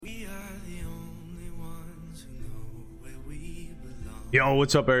Yo,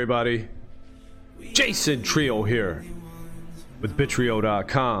 what's up, everybody? Jason Trio here with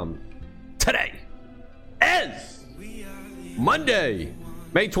Bitrio.com. Today is Monday,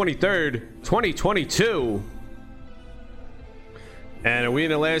 May 23rd, 2022. And are we in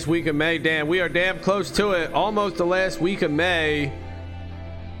the last week of May? Damn, we are damn close to it. Almost the last week of May.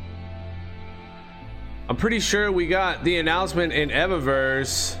 I'm pretty sure we got the announcement in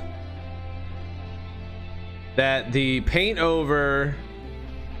Evaverse that the paint over,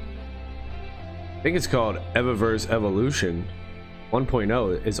 I think it's called Evaverse Evolution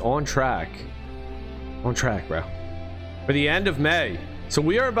 1.0, is on track. On track, bro. For the end of May. So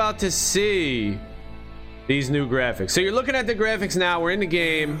we are about to see these new graphics. So you're looking at the graphics now. We're in the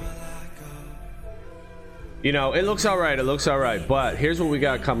game. You know, it looks all right. It looks all right. But here's what we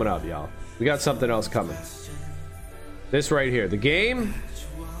got coming up, y'all. We got something else coming. This right here. The game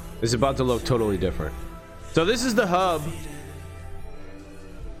is about to look totally different. So this is the hub.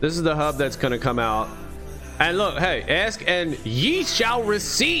 This is the hub that's going to come out. And look, hey, ask and ye shall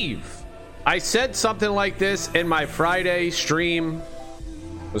receive. I said something like this in my Friday stream.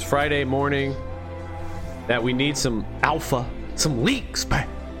 It was Friday morning. That we need some alpha, some leaks, man.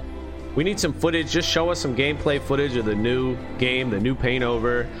 We need some footage. Just show us some gameplay footage of the new game, the new paint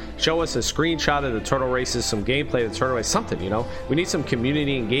over. Show us a screenshot of the turtle races, some gameplay of the turtle race, something, you know. We need some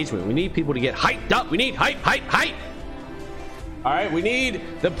community engagement. We need people to get hyped up. We need hype. All right, we need,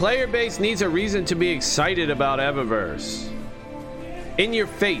 the player base needs a reason to be excited about Evaverse. In your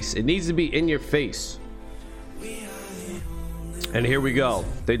face. It needs to be in your face. And here we go.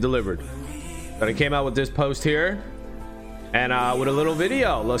 They delivered. But I came out with this post here. And with a little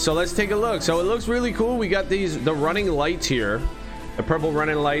video. So let's take a look. So it looks really cool. We got the running lights here, the purple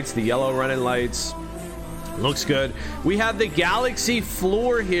running lights, the yellow running lights. Looks good. We have the galaxy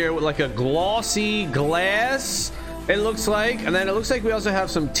floor here with like a glossy glass, it looks like. And then it looks like we also have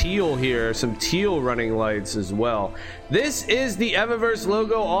some teal here, some teal running lights as well. This is the Evaverse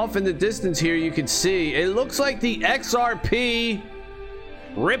logo off in the distance here. You can see it looks like the XRP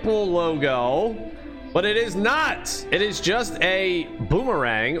Ripple logo. But it is not. It is just a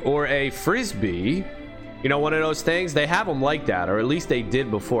boomerang or a frisbee. You know, one of those things. They have them like that, or at least they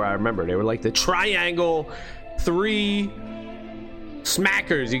did before. I remember they were like the triangle 3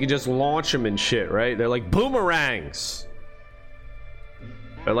 smackers. You can just launch them and shit, right? They're like boomerangs.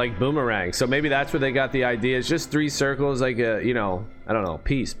 They're like boomerangs. So maybe that's where they got the idea. It's just 3 circles, like a, you know, I don't know.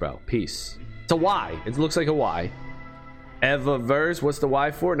 Peace, bro. Peace. It's a Y. It looks like a Y. Evaverse, what's the Y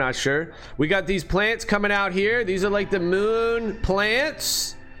for? Not sure. We got these plants coming out here. These are like the moon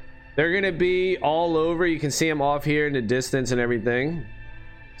plants. They're gonna be all over. You can see them off here in the distance and everything.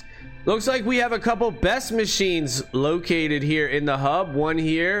 Looks like we have a couple best machines located here in the hub. One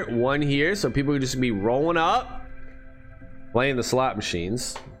here, one here. So people are just gonna be rolling up, playing the slot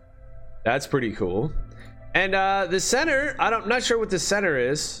machines. That's pretty cool. And the center, I'm not sure what the center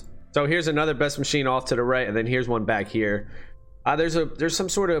is. So here's another best machine off to the right, and then here's one back here. There's some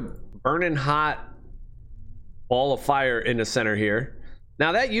sort of burning hot ball of fire in the center here.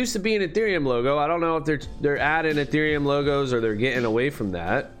 Now that used to be an Ethereum logo. I don't know if they're adding Ethereum logos or they're getting away from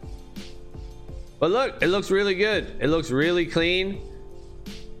that. But look, it looks really good. It looks really clean.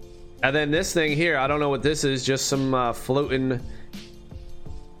 And then this thing here, I don't know what this is. Just some floating.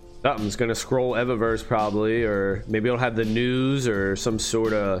 Something's gonna scroll Evaverse probably, or maybe it'll have the news or some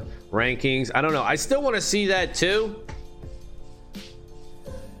sort of rankings. I don't know. I still want to see that too.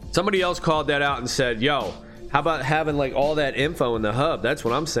 Somebody else called that out and said, yo, how about having like all that info in the hub? That's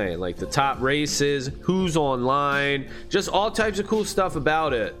what I'm saying. Like the top races, who's online, just all types of cool stuff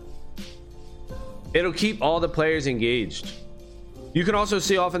about it. It'll keep all the players engaged. You can also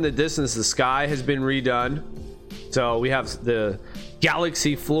see off in the distance the sky has been redone. So we have the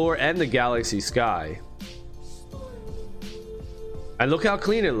galaxy floor and the galaxy sky. And look how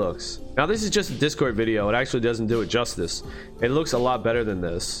clean it looks. Now this is just a Discord video. It actually doesn't do it justice. It looks a lot better than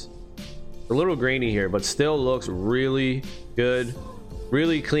this. A little grainy here, but still looks really good,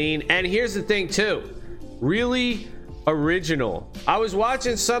 really clean. And here's the thing too, really original. I was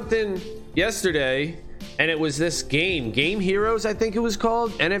watching something yesterday and it was this Game Heroes, I think it was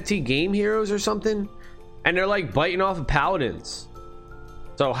called, NFT Game Heroes or something. And they're like biting off of paladins.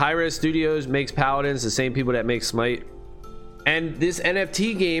 So Hi-Res Studios makes paladins, the same people that make Smite. And this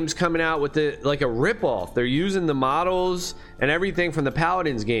NFT game's coming out with the like a ripoff. They're using the models and everything from the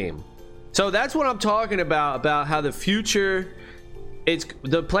paladins game. So that's what I'm talking about how the future, it's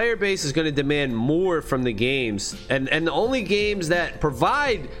the player base is going to demand more from the games, and the only games that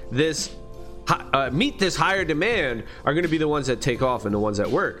provide this meet this higher demand are going to be the ones that take off and the ones that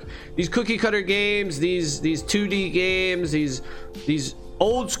work. These cookie cutter games, these 2D games, these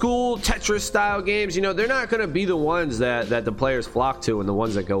old school Tetris style games, you know, they're not going to be the ones that the players flock to and the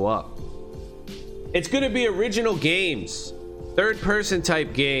ones that go up. It's going to be original games, third person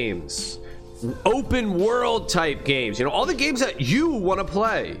type games, open world type games, you know, all the games that you want to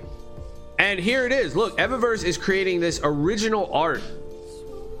play. And here it is. Look, Evaverse is creating this original art.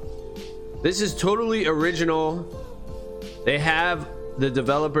 This is totally original. They have the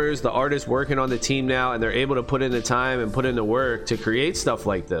developers, the artists working on the team now, and they're able to put in the time and put in the work to create stuff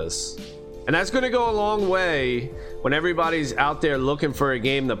like this. And that's going to go a long way when everybody's out there looking for a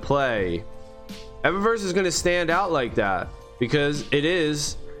game to play. Evaverse is going to stand out like that because it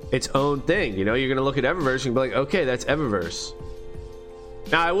is its own thing. You know, you're going to look at Evaverse and be like, okay, that's Evaverse.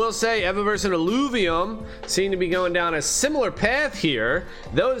 Now, I will say Evaverse and Illuvium seem to be going down a similar path here.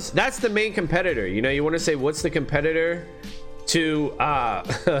 That's the main competitor. You know, you want to say, what's the competitor to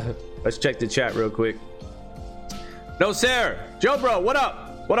let's check the chat real quick. No sir, Joe bro, what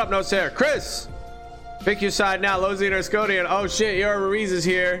up? What up, no sir? Chris, pick your side now. Lozian or Scodian. Oh shit, your Ruiz is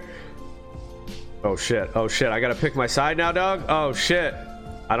here. Oh shit, I gotta pick my side now, dog. Oh shit,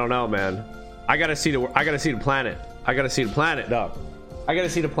 I don't know, man. I gotta see the planet. I gotta see the planet, dog. I gotta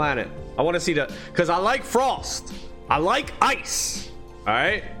see the planet. I want to see because I like frost, I like ice, all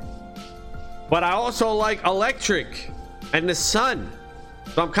right, but I also like electric and the sun.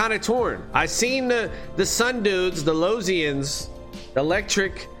 So I'm kind of torn. I seen the sun dudes, the Lozians, the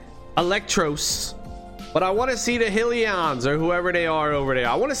Electros, but I want to see the Hylians or whoever they are over there.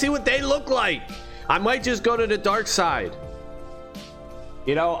 I want to see what they look like. I might just go to the dark side.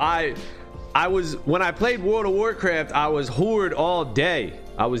 You know, I was, when I played World of Warcraft, I was Horde all day.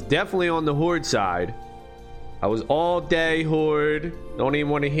 I was definitely on the Horde side. I was all day Horde. Don't even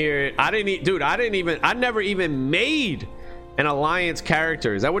want to hear it. I never even made an Alliance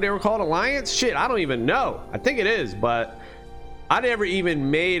character. Is that what they were called? Alliance? Shit, I don't even know. I think it is, but I never even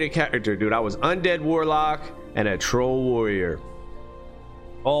made a character, dude. I was Undead Warlock and a Troll Warrior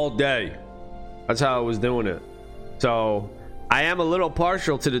all day. That's how I was doing it. So I am a little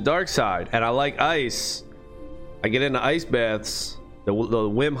partial to the dark side, and I like ice. I get into ice baths, the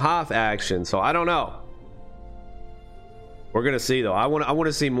Wim Hof action. So I don't know. We're gonna see though. I want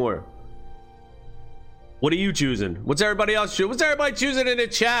to see more. What are you choosing? What's everybody else choosing? What's everybody choosing in the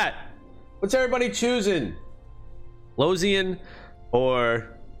chat? What's everybody choosing? Lozian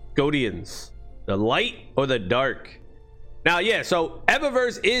or Godians? The light or the dark? Now, yeah, so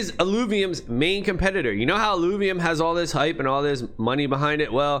Evaverse is Illuvium's main competitor. You know how Illuvium has all this hype and all this money behind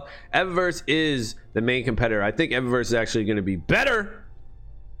it? Well, Evaverse is the main competitor. I think Evaverse is actually going to be better.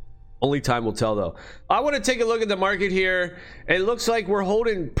 Only time will tell, though. I want to take a look at the market here. It looks like we're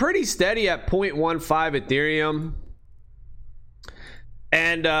holding pretty steady at 0.15 Ethereum.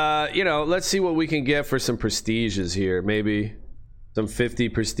 And, you know, let's see what we can get for some prestiges here. Maybe some 50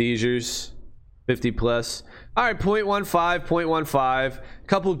 prestigers. 50 plus. All right, 0.15, 0.15.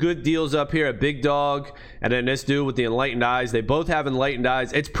 Couple good deals up here. A big dog. And then this dude with the enlightened eyes. They both have enlightened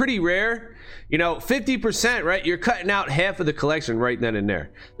eyes. It's pretty rare. You know, 50%, right? You're cutting out half of the collection right then and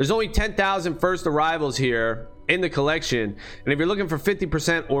there. There's only 10,000 first arrivals here in the collection. And if you're looking for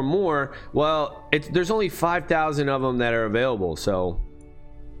 50% or more, well, there's only 5,000 of them that are available. So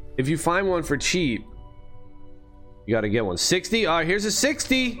if you find one for cheap, you got to get one. 60. All right, here's a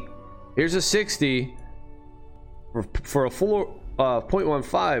 60. Here's a 60 for a floor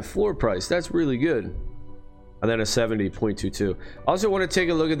 0.15 floor price. That's really good. And then a 70.22. Also want to take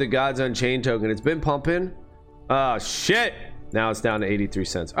a look at the Gods Unchained token. It's been pumping. Oh shit, now it's down to 83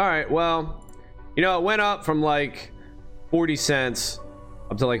 cents. All right, well, you know, it went up from like 40 cents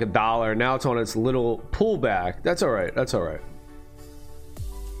up to like $1. Now it's on its little pullback. That's all right. That's all right.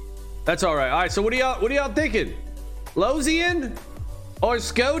 That's all right. All right, so what are y'all thinking? Lozian or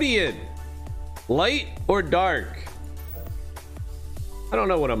Scodian? Light or dark? I don't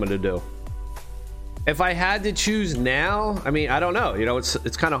know what I'm gonna do. If I had to choose now, I mean, I don't know. You know,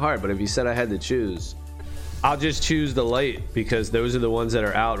 it's kind of hard, but if you said I had to choose, I'll just choose the light because those are the ones that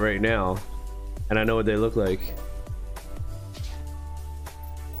are out right now, and I know what they look like.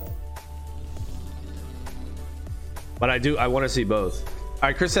 But I want to see both. All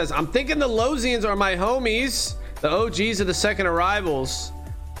right, Chris says, I'm thinking the Lozians are my homies. The OGs are the second arrivals.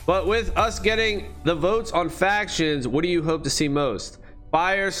 But with us getting the votes on factions, what do you hope to see most?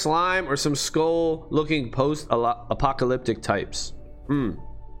 Fire, slime, or some skull looking post-apocalyptic types?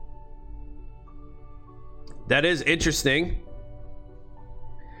 That is interesting.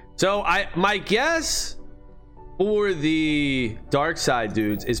 So my guess for the dark side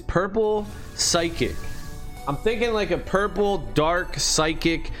dudes is purple psychic. I'm thinking like a purple dark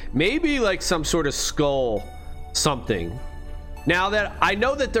psychic, maybe like some sort of skull something. Now that I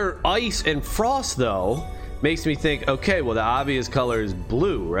know that they're ice and frost though, makes me think, okay, well the obvious color is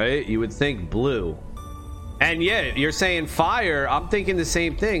blue, right? You would think blue. And yeah, you're saying fire. I'm thinking the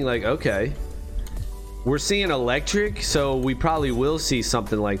same thing. Like, okay, we're seeing electric, so we probably will see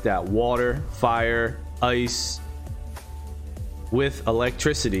something like that. Water, fire, ice with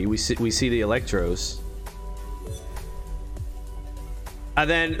electricity. We see the electros. And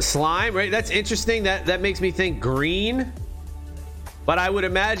then slime, right? That's interesting. That makes me think green. But I would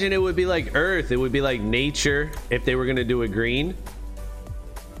imagine it would be like earth. It would be like nature if they were going to do a green.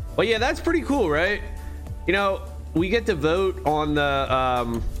 But yeah, that's pretty cool, right? You know, we get to vote on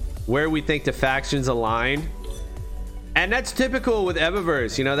the where we think the factions align. And that's typical with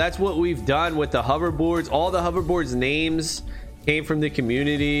Evaverse. You know, that's what we've done with the hoverboards. All the hoverboards names came from the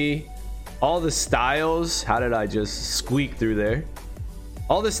community. All the styles. How did I just squeak through there?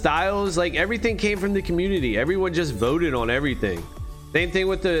 All the styles, like everything came from the community. Everyone just voted on everything. Same thing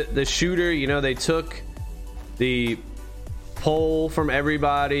with the shooter. You know, they took the poll from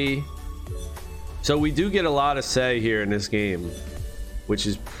everybody. So we do get a lot of say here in this game, which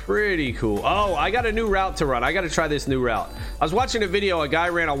is pretty cool. Oh, I got a new route to run. I got to try this new route. I was watching a video. A guy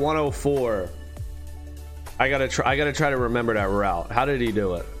ran a 104. I gotta try to remember that route. How did he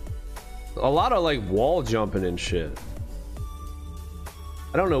do it? A lot of like wall jumping and shit.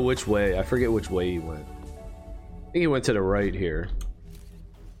 I don't know which way. I forget which way he went. I think he went to the right here.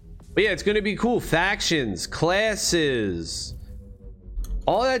 But yeah, it's going to be cool. Factions, classes,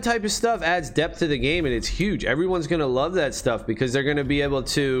 all that type of stuff adds depth to the game, and it's huge. Everyone's going to love that stuff because they're going to be able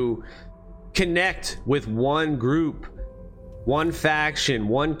to connect with one group, one faction,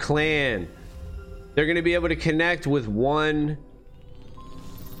 one clan. They're going to be able to connect with one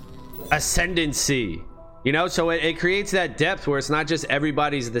ascendancy. You know, so it creates that depth where it's not just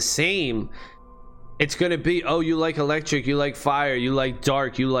everybody's the same. It's going to be, oh, you like electric, you like fire, you like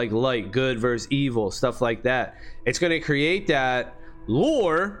dark, you like light, good versus evil, stuff like that. It's going to create that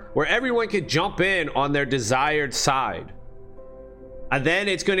lore where everyone could jump in on their desired side. And then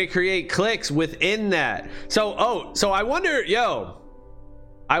it's going to create cliques within that. So, so I wonder,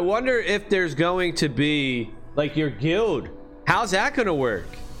 I wonder if there's going to be like your guild. How's that going to work?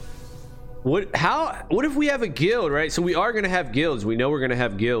 What if we have a guild, right? So we are going to have guilds. We know we're going to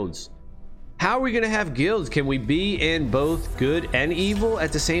have guilds. How are we going to have guilds? Can we be in both good and evil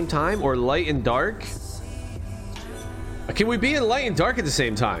at the same time, or light and dark? Can we be in light and dark at the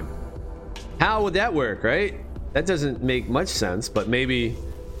same time? How would that work, right? That doesn't make much sense, but maybe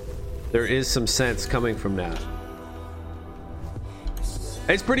there is some sense coming from that.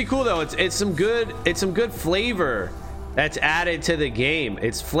 It's pretty cool though. It's some good flavor that's added to the game.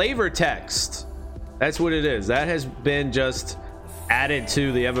 It's flavor text. That's what it is. That has been just added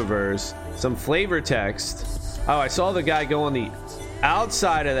to the Evaverse. Some flavor text. Oh, I saw the guy go on the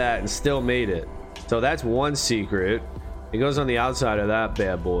outside of that and still made it. So that's one secret. It goes on the outside of that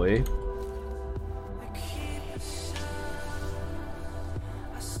bad boy.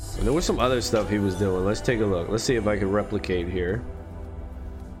 And there was some other stuff he was doing. Let's take a look. Let's see if I can replicate here.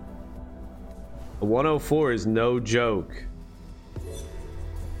 The 104 is no joke.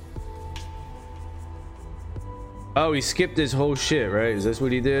 Oh, he skipped his whole shit, right? Is this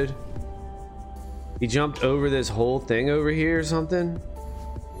what he did? He jumped over this whole thing over here or something?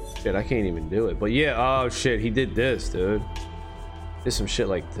 Shit, I can't even do it. But yeah, oh shit, he did this, dude. Did some shit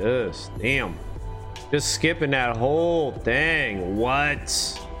like this. Damn. Just skipping that whole thing.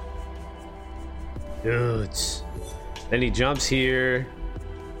 What? Dudes. Then he jumps here.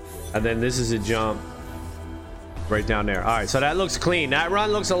 And then this is a jump right down there. All right, so that looks clean. That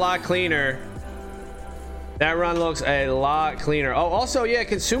run looks a lot cleaner. That run looks a lot cleaner. Oh, also, yeah,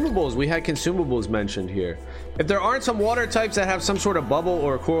 consumables. We had consumables mentioned here. If there aren't some water types that have some sort of bubble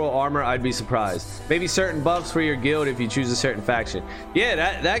or coral armor, I'd be surprised. Maybe certain buffs for your guild if you choose a certain faction.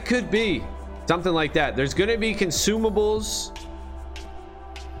 Yeah, that could be something like that. There's going to be consumables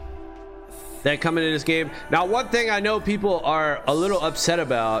that come into this game. Now, one thing I know people are a little upset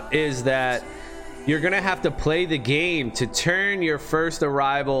about is that you're gonna have to play the game to turn your first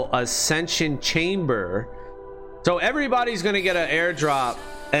arrival ascension chamber. So everybody's gonna get an airdrop,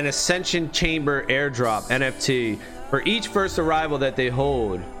 an ascension chamber airdrop NFT for each first arrival that they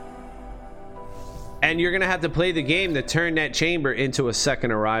hold, and you're gonna have to play the game to turn that chamber into a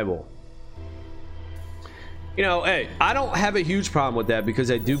second arrival. You know, hey, I don't have a huge problem with that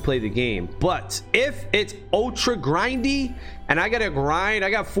because I do play the game. But if it's ultra grindy and I gotta grind, I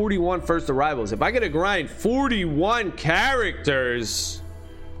got 41 first arrivals. If I gotta grind 41 characters,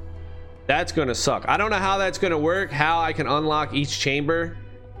 that's gonna suck. I don't know how that's gonna work, how I can unlock each chamber.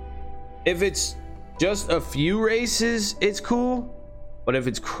 If it's just a few races, it's cool. But if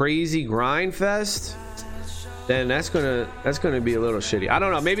it's crazy grind fest, then that's gonna be a little shitty. I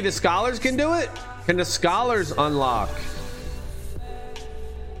don't know. Maybe the scholars can do it. Can the scholars unlock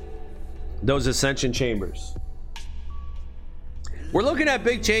those ascension chambers? We're looking at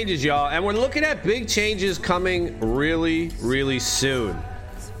big changes, y'all, and we're looking at big changes coming really soon.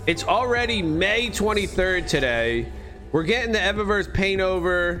 It's already May 23rd today. We're getting the Evaverse paint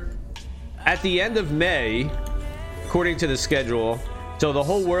over at the end of May, according to the schedule. So the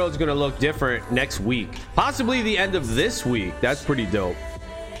whole world's gonna look different next week, possibly the end of this week. That's pretty dope.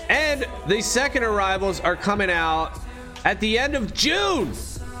 And the second arrivals are coming out at the end of June.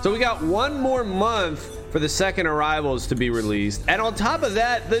 So we got one more month for the second arrivals to be released. And on top of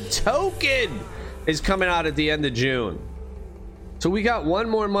that, the token is coming out at the end of June. So we got one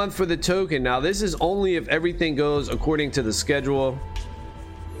more month for the token. Now, this is only if everything goes according to the schedule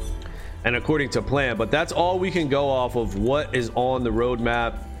and according to plan. But that's all we can go off of, what is on the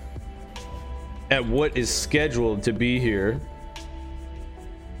roadmap and what is scheduled to be here.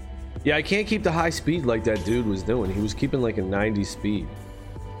 Yeah, I can't keep the high speed like that dude was doing. He was keeping like a 90 speed.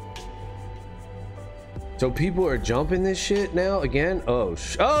 So people are jumping this shit now again. Oh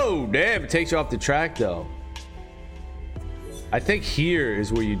damn, it takes you off the track though. I think here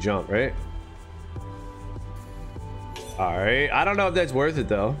is where you jump, right? All right, I don't know if that's worth it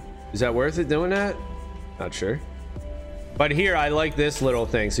though. Is that worth it doing that? Not sure. But here I like this little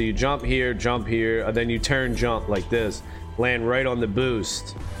thing. So you jump here, and then you turn jump like this, land right on the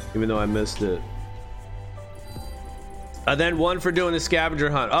boost, even though I missed it. And then one for doing the scavenger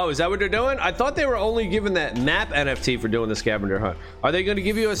hunt. Oh, is that what they're doing? I thought they were only giving that map NFT for doing the scavenger hunt. Are they going to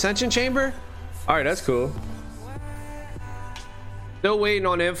give you Ascension Chamber? All right, that's cool. Still waiting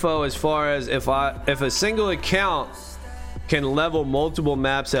on info as far as if a single account can level multiple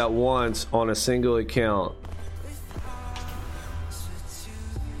maps at once on a single account.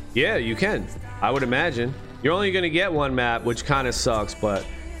 Yeah, you can. I would imagine. You're only going to get one map, which kind of sucks, but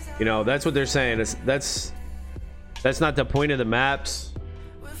you know, that's what they're saying. That's not the point of the maps,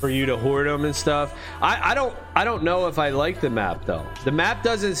 for you to hoard them and stuff. I don't know if I like the map though. The map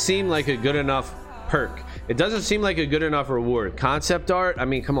doesn't seem like a good enough perk. It doesn't seem like a good enough reward. Concept art, I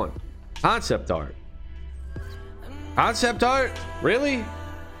mean, come on. Concept art, really?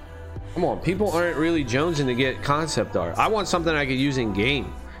 Come on, people aren't really jonesing to get concept art. I want something I could use in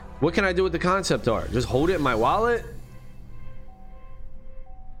game. What can I do with the concept art? Just hold it in my wallet?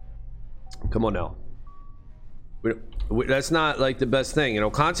 Come on now. That's not like the best thing, you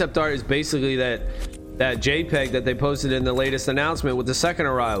know. Concept art is basically that JPEG that they posted in the latest announcement with the second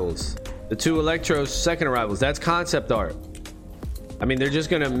arrivals, the 2 Electro second arrivals. That's concept art. I mean, they're just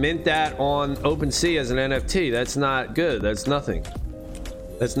gonna mint that on OpenSea as an NFT. That's not good. That's nothing.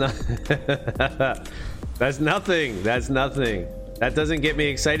 That's not that's nothing. That doesn't get me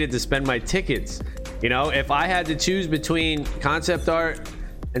excited to spend my tickets. You know, if I had to choose between concept art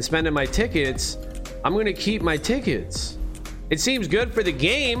and spending my tickets, I'm gonna keep my tickets. It seems good for the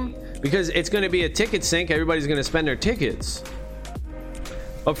game because it's gonna be a ticket sink. Everybody's gonna spend their tickets.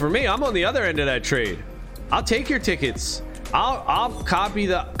 But for me, I'm on the other end of that trade. I'll take your tickets. I'll copy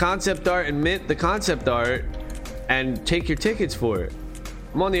the concept art and mint the concept art and take your tickets for it.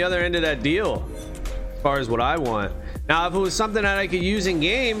 I'm on the other end of that deal as far as what I want. Now, if it was something that I could use in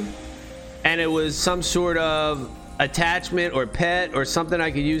game and it was some sort of attachment or pet or something I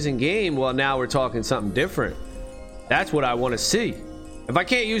could use in game, well, now we're talking something different. That's what I want to see. If I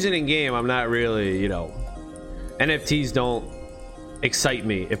can't use it in game, I'm not really, you know, NFTs don't excite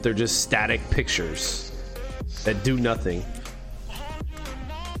me if they're just static pictures that do nothing.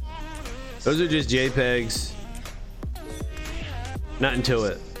 Those are just JPEGs. Nothing to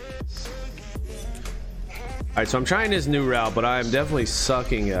it. Alright, so I'm trying this new route, but I am definitely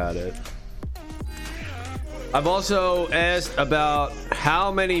sucking at it. I've also asked about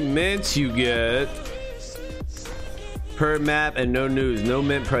how many mints you get per map and no news. No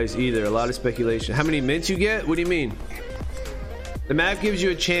mint price either. A lot of speculation. How many mints you get? What do you mean? The map gives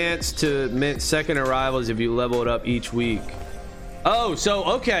you a chance to mint second arrivals if you level it up each week. Oh, so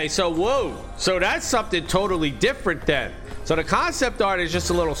okay, so whoa. So that's something totally different then. So the concept art is just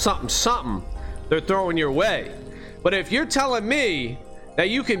a little something they're throwing your way. But if you're telling me that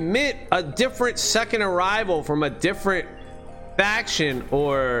you can mint a different second arrival from a different faction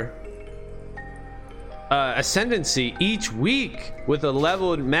or ascendancy each week with a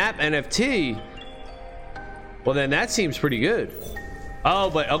leveled map NFT, well then that seems pretty good. Oh,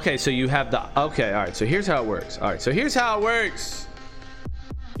 but okay, so you have the, okay, all right, so here's how it works. All right, so here's how it works.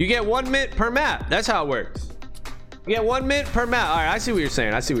 You get 1 mint per map. That's how it works. You get 1 mint per map. All right, I see what you're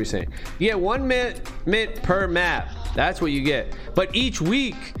saying. I see what you're saying. You get 1 mint per map. That's what you get. But each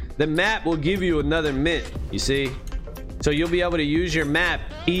week, the map will give you another mint, you see? So you'll be able to use your map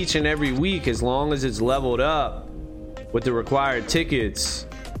each and every week as long as it's leveled up with the required tickets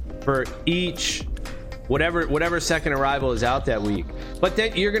for each whatever second arrival is out that week. But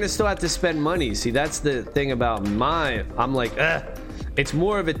then you're gonna still have to spend money. See, that's the thing about mine. I'm like, it's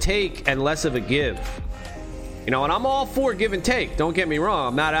more of a take and less of a give. You know, and I'm all for give and take. Don't get me wrong.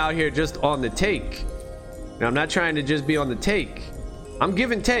 I'm not out here just on the take. Now, I'm not trying to just be on the take. I'm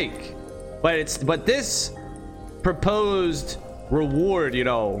give and take. But this proposed reward, you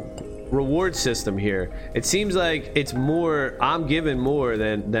know, reward system here, it seems like it's more, I'm giving more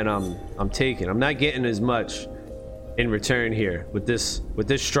than I'm taking. I'm not getting as much in return here with this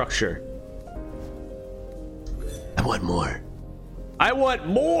structure. I want more. I want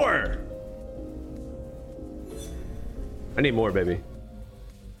more. I need more, baby.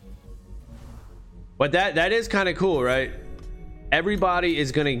 But that is kind of cool, right? Everybody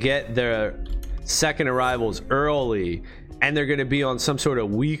is gonna get their second arrivals early, and they're gonna be on some sort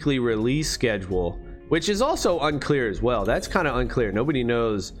of weekly release schedule, which is also unclear as well. That's kind of unclear. Nobody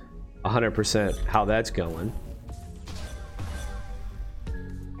knows 100% how that's going.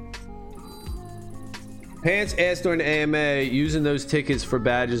 Pants asked during the AMA, using those tickets for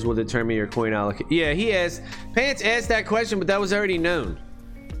badges will determine your coin allocation. Yeah, he asked. Pants asked that question, but that was already known.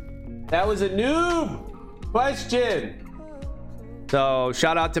 That was a noob question. So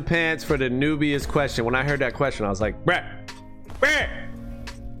shout out to Pants for the newbiest question. When I heard that question, I was like, bruh,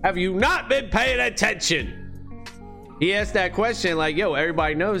 have you not been paying attention? He asked that question like, yo,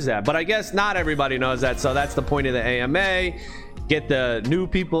 everybody knows that. But I guess not everybody knows that. So that's the point of the AMA. Get the new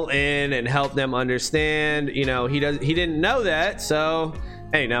people in and help them understand. You know, he didn't know that. So,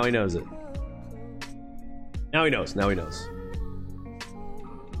 hey, now he knows it. Now he knows.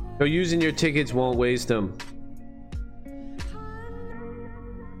 So using your tickets won't waste them.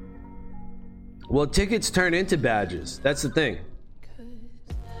 Well, tickets turn into badges. That's the thing.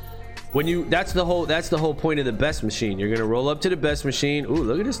 That's the whole point of the best machine. You're gonna roll up to the best machine. Ooh,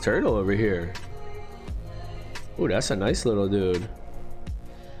 look at this turtle over here. Ooh, that's a nice little dude.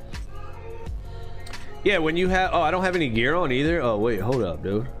 Yeah, when you have, oh, I don't have any gear on either. Oh wait, hold up,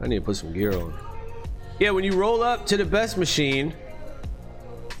 dude. I need to put some gear on. Yeah, when you roll up to the best machine,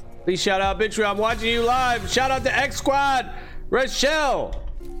 please shout out Bitru. I'm watching you live. Shout out to X Squad, Rochelle.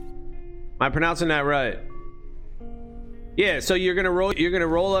 Am I pronouncing that right? Yeah, so you're gonna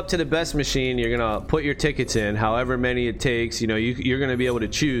roll up to the best machine. You're gonna put your tickets in, however many it takes. You know, you're gonna be able to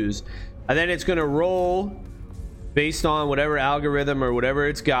choose, and then it's gonna roll based on whatever algorithm or whatever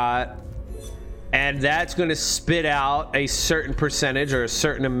it's got, and that's gonna spit out a certain percentage or a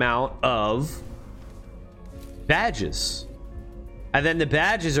certain amount of badges. And then the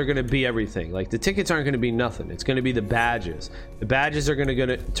badges are going to be everything. Like, the tickets aren't going to be nothing. It's going to be the badges. The badges are going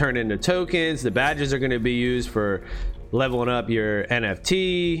to turn into tokens. The badges are going to be used for leveling up your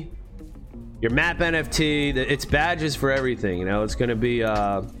NFT, your map NFT. It's badges for everything. You know, it's going to be,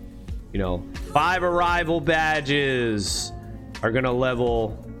 you know, 5 arrival badges are going to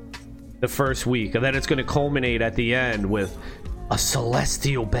level the first week. And then it's going to culminate at the end with a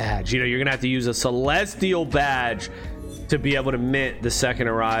celestial badge. You know, you're going to have to use a celestial badge to be able to mint the second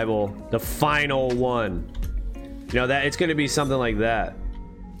arrival, the final one. You know, that it's going to be something like that.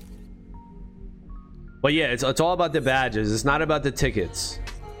 But yeah, it's all about the badges. It's not about the tickets.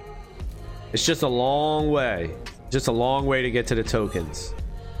 It's just a long way to get to the tokens.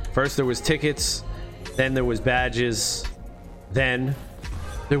 First there was tickets, then there was badges, then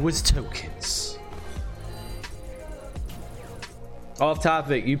there was tokens. Off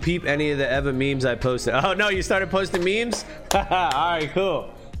topic, you peep any of the Eva memes I posted? Oh no, you started posting memes? All right,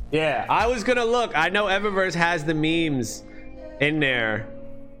 cool. Yeah, I was gonna look. I know Evaverse has the memes in there.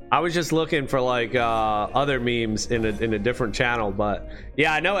 I was just looking for like other memes in a different channel, but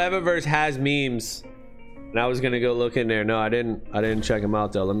yeah, I know Evaverse has memes, and I was gonna go look in there. No, I didn't check them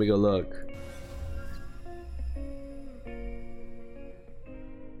out though. Let me go look.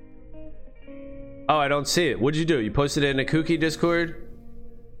 Oh, I don't see it. What'd you do? You posted it in a kooky Discord?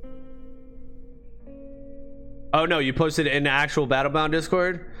 Oh no, you posted it in the actual Battlebound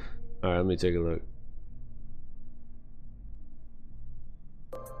Discord? Alright, let me take a look.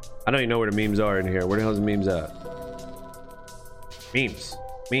 I don't even know where the memes are in here. Where the hell's the memes at? Memes.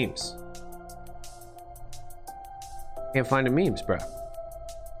 Can't find the memes, bro.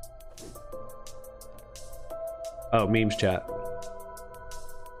 Oh, memes chat.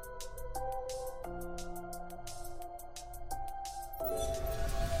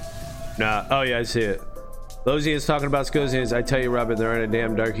 Nah. Oh yeah, I see it. Lozy is talking about Scozians. I tell you, Robin, there ain't a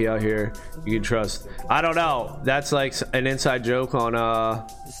damn darkie out here you can trust. I don't know. That's like an inside joke on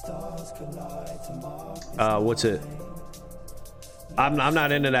what's it? I'm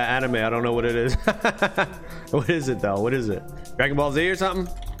not into that anime. I don't know what it is. What is it though? What is it? Dragon Ball Z or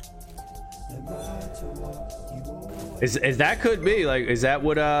something? Is that could be like, is that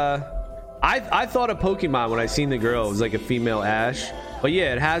what I thought of Pokemon when I seen the girl. It was like a female Ash, but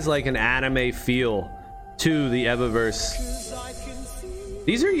yeah, it has like an anime feel to the Evaverse.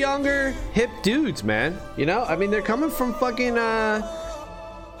 These are younger hip dudes, man. You know, I mean, they're coming from fucking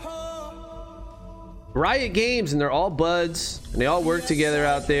Riot Games, and they're all buds, and they all work together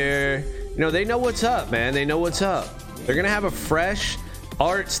out there. You know, they know what's up, man. They know what's up. They're gonna have a fresh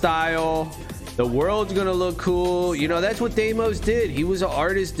art style. The world's gonna look cool. You know, that's what Deimos did. He was an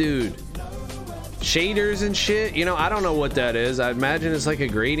artist, dude. Shaders and shit. You know, I don't know what that is. I imagine it's like a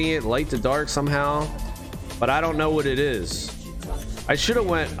gradient, light to dark somehow, but I don't know what it is. I should have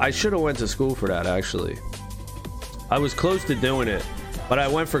went to school for that, actually. I was close to doing it, but I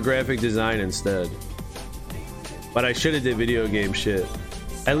went for graphic design instead. But I should have did video game shit,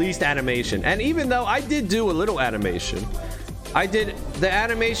 at least animation. And even though I did do a little animation, I did the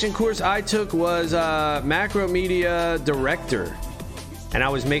animation course I took was macro media director, and I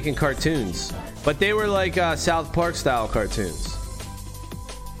was making cartoons, but they were like South Park style cartoons.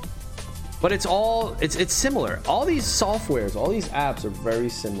 But it's all it's similar. All these softwares, all these apps are very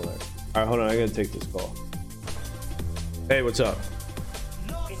similar. All right, hold on, I gotta take this call. Hey, what's up?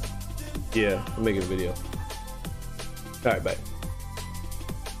 Yeah, I'm making a video. All right, bye.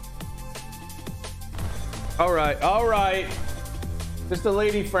 All right. Just a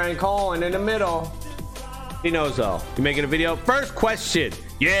lady friend calling in the middle. He knows though. You making a video? First question.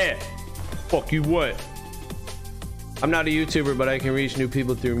 Yeah. Fuck you what? I'm not a YouTuber, but I can reach new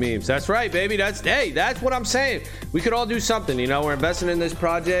people through memes. That's right, baby. That's what I'm saying. We could all do something, you know. We're investing in this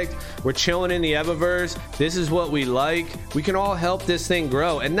project. We're chilling in the Evaverse. This is what we like. We can all help this thing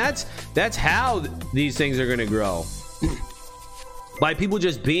grow, and that's how these things are gonna grow. By people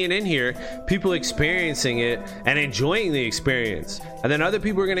just being in here, people experiencing it and enjoying the experience. And then other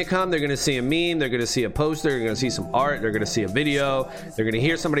people are gonna come, they're gonna see a meme, they're gonna see a poster, they're gonna see some art, they're gonna see a video, they're gonna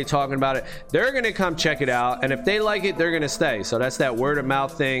hear somebody talking about it, they're gonna come check it out, and if they like it, they're gonna stay. So that's that word of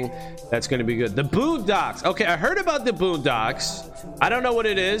mouth thing. That's gonna be good. The Boondocks. Okay, I heard about the Boondocks. I don't know what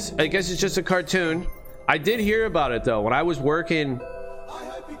it is. I guess it's just a cartoon. I did hear about it though when I was working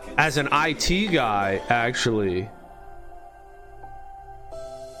as an IT guy, actually.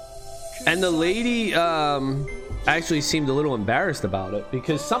 And the lady actually seemed a little embarrassed about it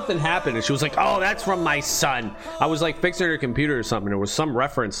because something happened and she was like, oh, that's from my son. I was like fixing her computer or something. There was some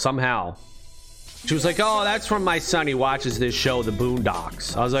reference somehow. She was like, oh, that's from my son. He watches this show, The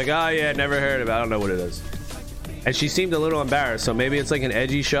Boondocks. I was like, oh yeah, never heard of it. I don't know what it is. And she seemed a little embarrassed. So maybe it's like an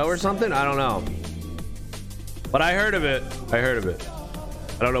edgy show or something. I don't know. But I heard of it. I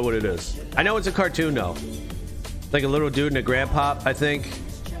don't know what it is. I know it's a cartoon though. Like a little dude and a grandpa, I think.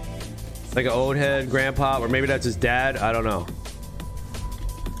 Like an old head grandpa, or maybe that's his dad. I don't know.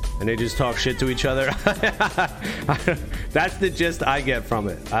 And they just talk shit to each other. That's the gist I get from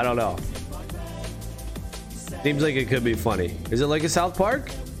it. I don't know. Seems like it could be funny. Is it like a South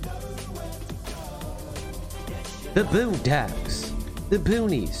Park? The Boondocks. The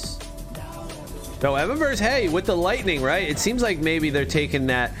Boonies. No, Evaverse, hey, with the lightning, right? It seems like maybe they're taking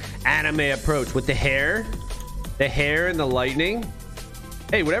that anime approach with the hair. The hair and the lightning.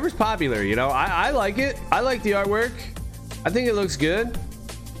 Hey, whatever's popular, you know. I like it. I like the artwork. I think it looks good.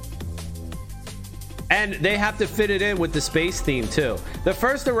 And they have to fit it in with the space theme too. The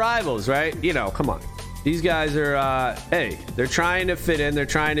first arrivals, right? You know, come on. These guys are hey, they're trying to fit in, they're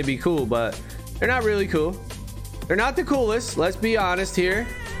trying to be cool, but they're not really cool. They're not the coolest, let's be honest here.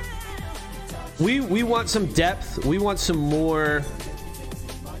 We want some depth, we want some more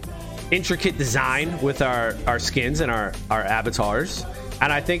intricate design with our skins and our avatars.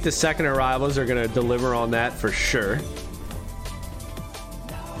 And I think the second arrivals are going to deliver on that for sure.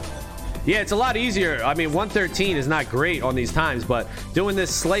 Yeah, it's a lot easier. I mean, 113 is not great on these times, but doing this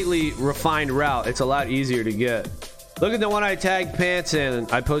slightly refined route, it's a lot easier to get. Look at the one I tagged pants in.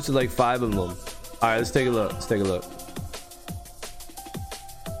 I posted like 5 of them. All right, let's take a look. Let's take a look.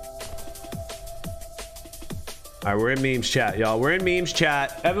 All right, we're in memes chat, y'all. We're in memes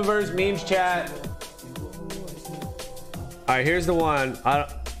chat. Evaverse memes chat. All right, here's the one.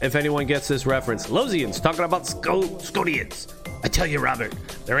 if anyone gets this reference. Losians talking about Scodians. I tell you, Robert,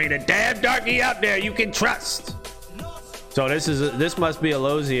 there ain't a damn darky out there you can trust. So this must be a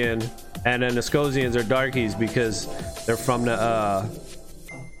Losian, and then the Scosians are darkies because they're from the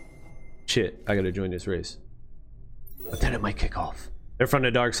shit. I gotta join this race, but then it might kick off. They're from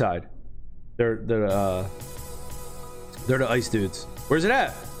the dark side. They're the ice dudes. Where's it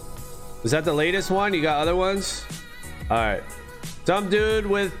at? Is that the latest one? You got other ones? All right. Some dude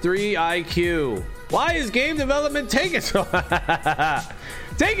with 3 IQ. Why is game development taking so long?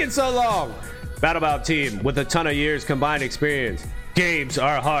 Battlebout team with a ton of years combined experience. Games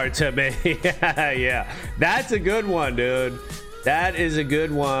are hard to make. Yeah, that's a good one, dude. That is a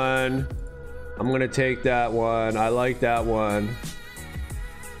good one. I'm gonna take that one. I like that one.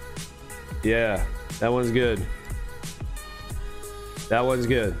 Yeah, that one's good. That one's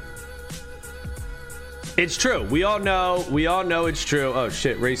good. It's true. We all know it's true. Oh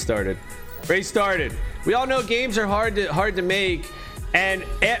shit, race started. We all know games are hard to make, and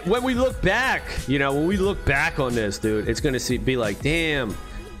when we look back, when we look back on this, dude, it's gonna be like, damn,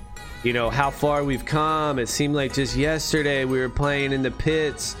 how far we've come. It seemed like just yesterday we were playing in the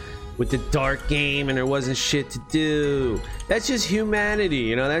pits with the dark game and there wasn't shit to do. That's just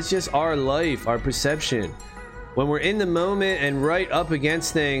humanity, that's just our life, our perception. When we're in the moment and right up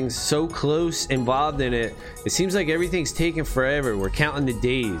against things, so close, involved in it, it seems like everything's taking forever. We're counting the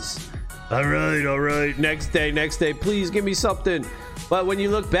days. All right, next day, please give me something. But when you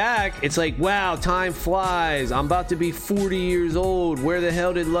look back, it's like, wow, time flies. I'm about to be 40 years old. Where the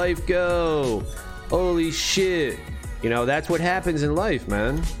hell did life go? Holy shit. That's what happens in life,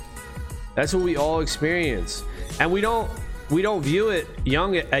 man. That's what we all experience. And we don't view it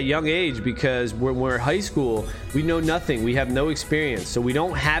at young age, because when we're in high school, we know nothing. We have no experience. So we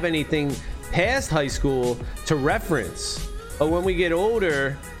don't have anything past high school to reference. But when we get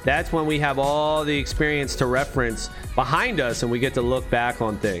older, that's when we have all the experience to reference behind us, and we get to look back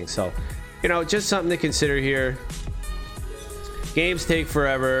on things. So, just something to consider here. Games take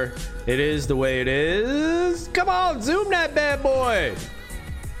forever. It is the way it is. Come on, zoom that bad boy.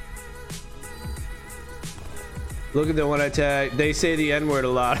 Look at the one I tagged. They say the N-word a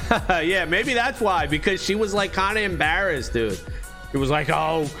lot. Yeah, maybe that's why, because she was like kind of embarrassed, dude. It was like,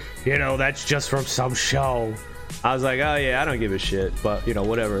 oh, that's just from some show. I was like, oh yeah, I don't give a shit, but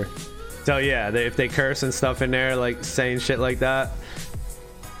whatever. So yeah, if they curse and stuff in there, like saying shit like that,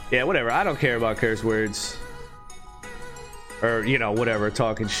 yeah, whatever. I don't care about curse words, or whatever,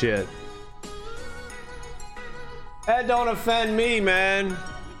 talking shit. That don't offend me, man.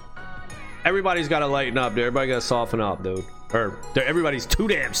 Everybody's got to lighten up, dude. Everybody got to soften up, dude. Or everybody's too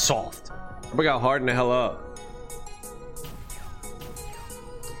damn soft. Everybody got to harden the hell up.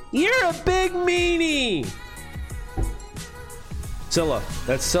 You're a big meanie. Scylla.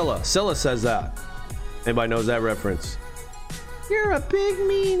 That's Scylla. Scylla says that. Anybody knows that reference? You're a big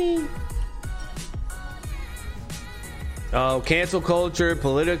meanie. Oh, cancel culture,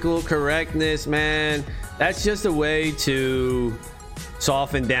 political correctness, man. That's just a way to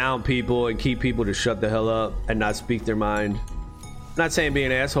soften down people and keep people to shut the hell up and not speak their mind. I'm not saying be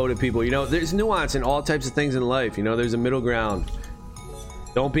an asshole to people. There's nuance in all types of things in life. There's a middle ground.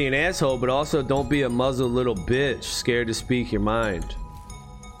 Don't be an asshole, but also don't be a muzzled little bitch scared to speak your mind.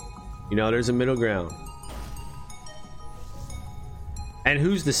 There's a middle ground. And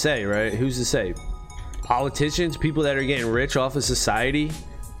who's to say, right? Who's to say? Politicians, people that are getting rich off of society,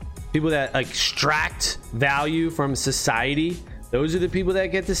 people that extract value from society, those are the people that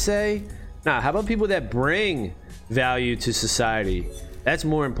get to say. Nah, how about people that bring value to society? That's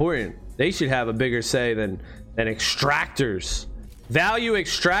more important. They should have a bigger say than extractors. Value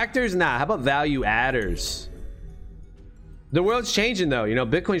extractors? Nah, how about value adders? The world's changing though.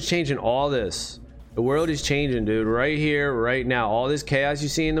 Bitcoin's changing all this. The world is changing, dude. Right here, right now. All this chaos you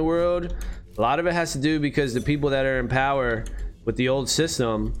see in the world, a lot of it has to do because the people that are in power with the old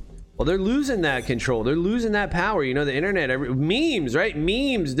system, well, they're losing that control. They're losing that power. The internet, memes, right?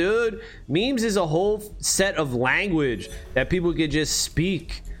 Memes, dude. Memes is a whole set of language that people could just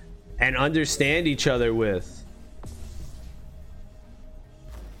speak and understand each other with.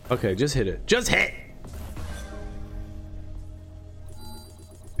 Okay, just hit it. Just hit.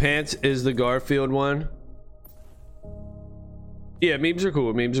 Pants is the Garfield one. Yeah, memes are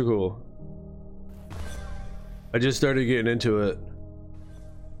cool. Memes are cool. I just started getting into it.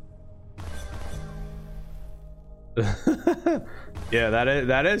 Yeah,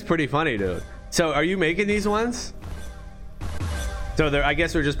 that is pretty funny, dude. So are you making these ones? So I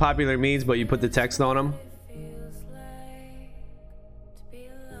guess they're just popular memes, but you put the text on them.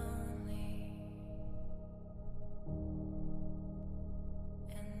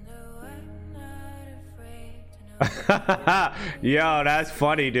 Yo, that's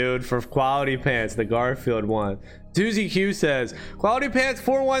funny, dude. For Quality Pants, the Garfield one. Doozy Q says, Quality Pants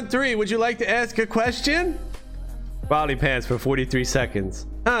 413, would you like to ask a question? Quality Pants for 43 seconds.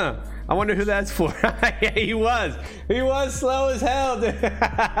 Huh. I wonder who that's for. Yeah, he was slow as hell, dude.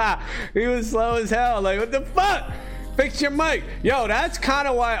 He was slow as hell. Like, what the fuck? Fix your mic. Yo, that's kind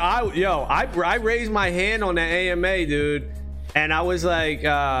of why I raised my hand on the AMA, dude. And I was like,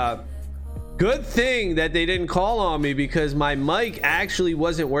 good thing that they didn't call on me, because my mic actually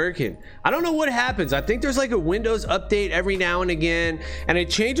wasn't working. I don't know what happens. I think there's like a Windows update every now and again, and it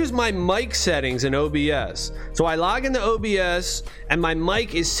changes my mic settings in OBS. So I log into OBS and my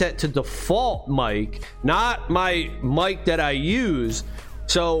mic is set to default mic, not my mic that I use.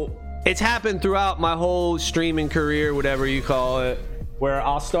 So it's happened throughout my whole streaming career, whatever you call it, where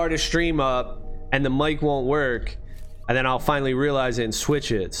I'll start a stream up and the mic won't work, and then I'll finally realize it and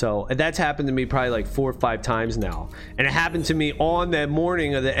switch it. So that's happened to me probably like 4 or 5 times now. And it happened to me on that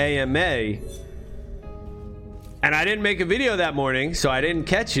morning of the AMA. And I didn't make a video that morning, so I didn't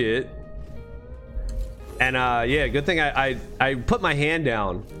catch it. And yeah, good thing I put my hand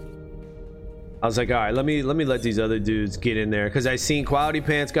down. I was like, all right, let me let these other dudes get in there. Because I seen Quality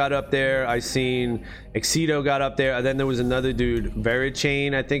Pants got up there. I seen Exito got up there. And then there was another dude,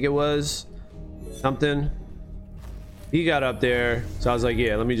 Verichain, I think it was. Something. He got up there, so I was like,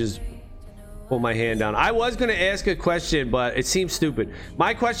 yeah, let me just pull my hand down. I was going to ask a question, but it seems stupid.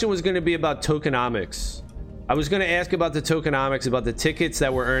 My question was going to be about tokenomics. I was going to ask about the tokenomics, about the tickets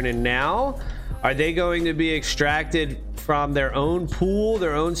that we're earning now. Are they going to be extracted from their own pool,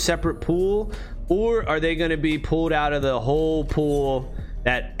 their own separate pool, or are they going to be pulled out of the whole pool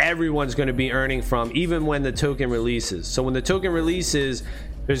that everyone's going to be earning from, even when the token releases? So when the token releases,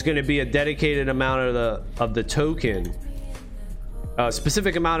 there's going to be a dedicated amount of the token, a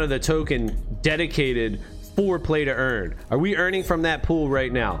specific amount of the token dedicated for play to earn. Are we earning from that pool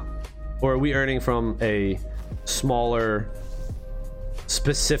right now, or are we earning from a smaller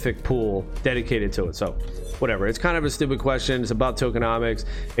specific pool dedicated to it? So whatever, it's kind of a stupid question. It's about tokenomics.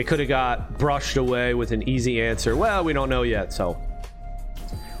 It could have got brushed away with an easy answer. Well, we don't know yet, so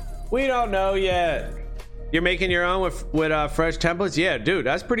we don't know yet. You're making your own with fresh templates? Yeah, dude,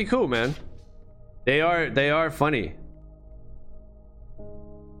 that's pretty cool, man. They are funny.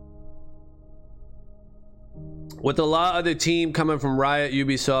 With a lot of the team coming from Riot,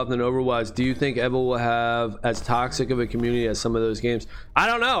 Ubisoft, and Overwatch, do you think Evo will have as toxic of a community as some of those games? I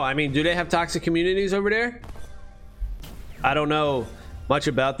don't know. I mean, do they have toxic communities over there? I don't know much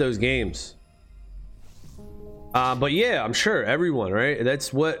about those games. But yeah, I'm sure everyone, right?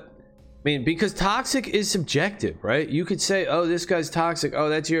 That's what... I mean, because toxic is subjective, right? You could say, oh, this guy's toxic. Oh,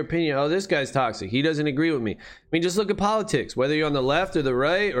 that's your opinion. Oh, this guy's toxic. He doesn't agree with me. I mean, just look at politics. Whether you're on the left or the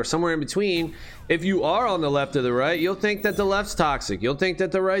right or somewhere in between, if you are on the left or the right, you'll think that the left's toxic. You'll think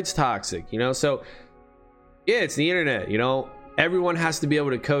that the right's toxic, you know? So, yeah, it's the internet, you know? Everyone has to be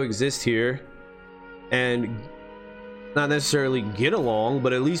able to coexist here and not necessarily get along,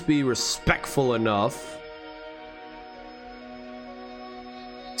 but at least be respectful enough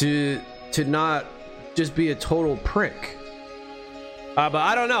to not just be a total prick. But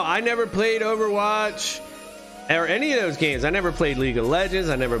I don't know. I never played Overwatch or any of those games. I never played League of Legends.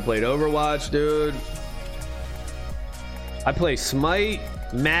 I never played Overwatch, dude. I play Smite,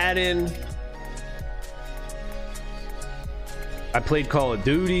 Madden. I played Call of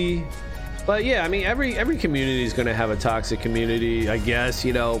Duty. But yeah, I mean, every community is going to have a toxic community, I guess.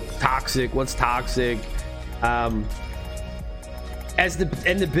 You know, toxic. What's toxic?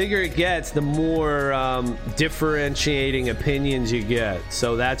 The bigger it gets, the more differentiating opinions you get.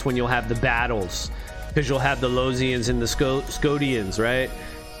 So that's when you'll have the battles, because you'll have the Losians and the Scodians, right?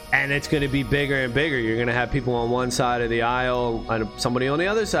 And it's going to be bigger and bigger. You're going to have people on one side of the aisle and somebody on the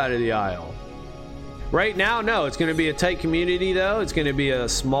other side of the aisle. Right now, no, it's going to be a tight community, though. It's going to be a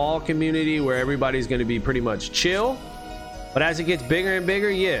small community where everybody's going to be pretty much chill. But as it gets bigger and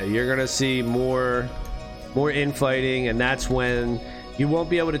bigger, yeah, you're going to see more infighting, and that's when you won't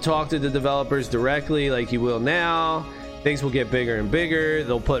be able to talk to the developers directly like you will now. Things will get bigger and bigger.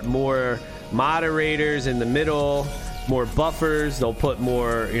 They'll put more moderators in the middle, more buffers. They'll put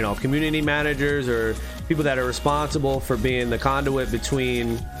more, you know, community managers or people that are responsible for being the conduit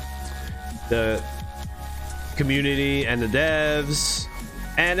between the community and the devs.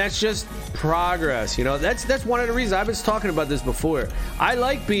 And that's just progress, you know. That's one of the reasons I've been talking about this before. I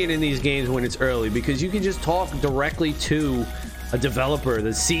like being in these games when it's early, because you can just talk directly to a developer, the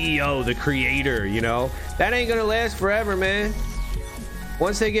CEO, the creator, you know. That ain't gonna last forever, man.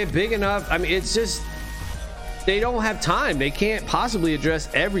 Once they get big enough, I mean, it's just, they don't have time. They can't possibly address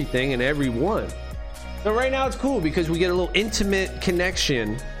everything and everyone. So right now it's cool because we get a little intimate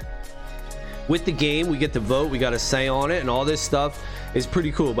connection with the game. We get to vote, we got a say on it, and all this stuff is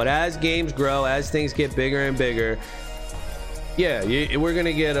pretty cool. But as games grow, as things get bigger and bigger, yeah, we're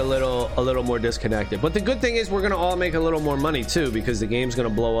gonna get a little more disconnected. But the good thing is we're gonna all make a little more money too, because the game's gonna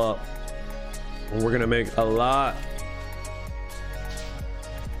blow up and we're gonna make a lot.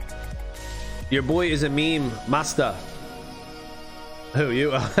 Your boy is a meme master. Who,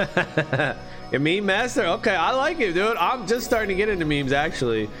 you? A meme master? Okay, I like it, dude. I'm just starting to get into memes,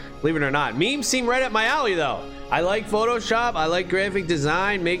 actually, believe it or not. Memes seem right up my alley, though. I like Photoshop, I like graphic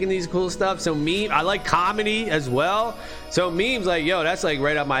design, making these cool stuff. So I like comedy as well. So memes, like, yo, that's like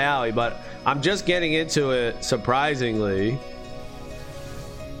right up my alley. But I'm just getting into it, surprisingly.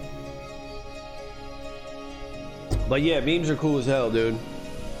 But yeah, memes are cool as hell, dude.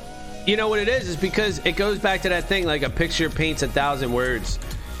 You know what it is because it goes back to that thing, like a picture paints 1,000 words.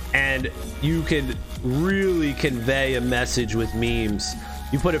 And you can really convey a message with memes.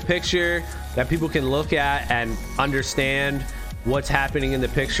 You put a picture that people can look at and understand what's happening in the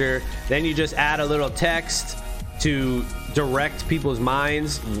picture. Then you just add a little text to direct people's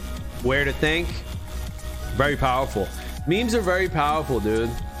minds where to think. Very powerful. Memes are very powerful,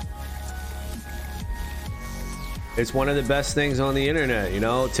 dude. It's one of the best things on the internet, you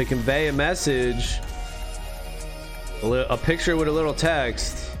know, to convey a message. A picture with a little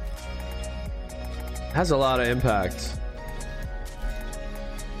text has a lot of impact.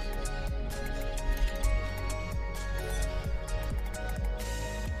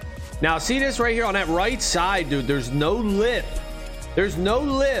 Now see this right here on that right side, dude. There's no lip. There's no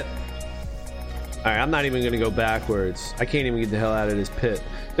lip. All right, I'm not even gonna go backwards. I can't even get the hell out of this pit.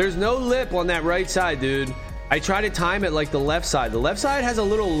 There's no lip on that right side, dude. I try to time it like the left side. The left side has a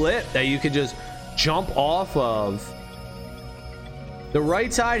little lip that you could just jump off of. The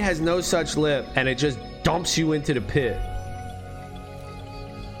right side has no such lip, and it just dumps you into the pit.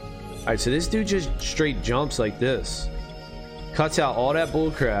 All right, so this dude just straight jumps like this. Cuts out all that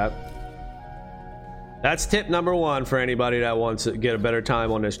bull crap. That's tip number 1 for anybody that wants to get a better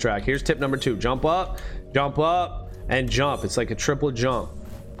time on this track. Here's tip number 2. Jump up, and jump. It's like a triple jump.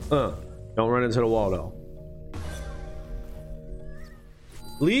 Don't run into the wall, though.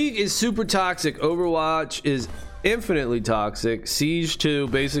 League is super toxic. Overwatch is infinitely toxic. Siege 2,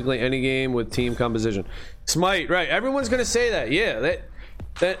 basically any game with team composition. Smite, right? Everyone's gonna say that. Yeah, that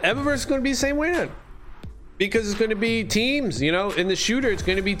Evaverse is gonna be the same way then, because it's gonna be teams. You know, in the shooter, it's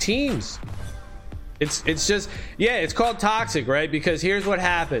gonna be teams. It's just, yeah, it's called toxic, right? Because here's what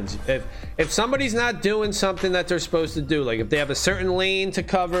happens: if somebody's not doing something that they're supposed to do, like if they have a certain lane to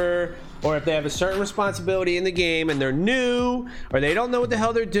cover, or if they have a certain responsibility in the game and they're new, or they don't know what the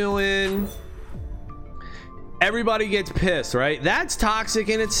hell they're doing, everybody gets pissed, right? That's toxic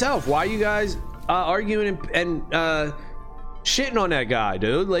in itself. Why are you guys arguing and shitting on that guy,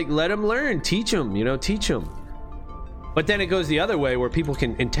 dude? Like, let him learn, teach him, you know, teach him. But then it goes the other way where people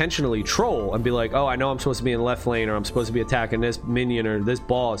can intentionally troll and be like, oh, I know I'm supposed to be in left lane, or I'm supposed to be attacking this minion or this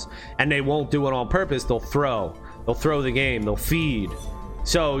boss, and they won't do it on purpose. They'll throw the game, they'll feed.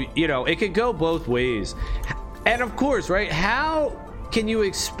 So, you know, it could go both ways. And of course, right, how can you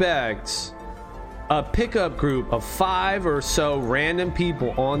expect a pickup group of 5 or so random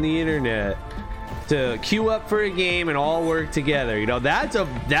people on the internet to queue up for a game and all work together? You know, that's a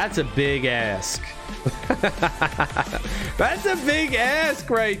big ask. That's a big ask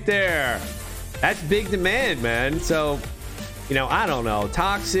right there. That's big demand, man. So, you know, I don't know.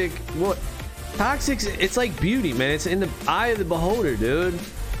 Toxic, what? Toxic's, it's like beauty, man. It's in the eye of the beholder, dude.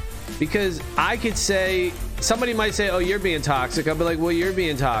 Because I could say, somebody might say, oh, you're being toxic. I'll be like, well, you're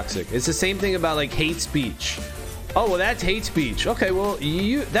being toxic. It's the same thing about like hate speech. Oh, well, that's hate speech. Okay, well,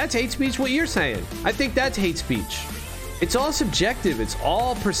 that's hate speech what you're saying. I think that's hate speech. It's all subjective. It's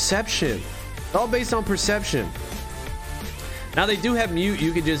all perception. It's all based on perception. Now, they do have mute.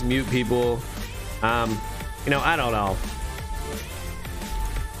 You could just mute people. You know, I don't know.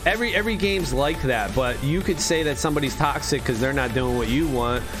 Every game's like that, but you could say that somebody's toxic because they're not doing what you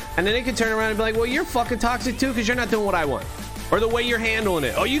want, and then they could turn around and be like, well, you're fucking toxic too because you're not doing what I want, or the way you're handling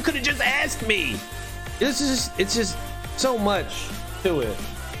it. Oh, you could have just asked me. It's just so much to it.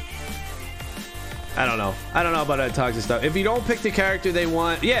 I don't know about that toxic stuff. If you don't pick the character they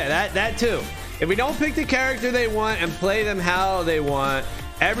want, yeah, that too. If we don't pick the character they want and play them how they want,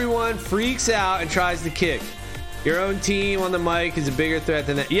 everyone freaks out and tries to kick. Your own team on the mic is a bigger threat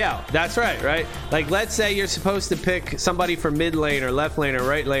than that. Yeah, that's right? Like, let's say you're supposed to pick somebody for mid lane or left lane or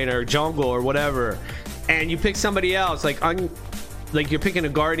right lane or jungle or whatever, and you pick somebody else, like you're picking a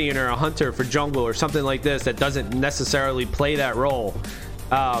guardian or a hunter for jungle or something like this that doesn't necessarily play that role.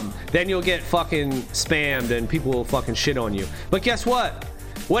 then you'll get fucking spammed and people will fucking shit on you. But guess what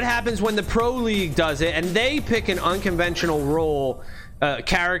happens when the pro league does it and they pick an unconventional role,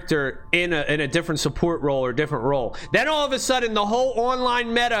 character in a different support role or different role? Then all of a sudden the whole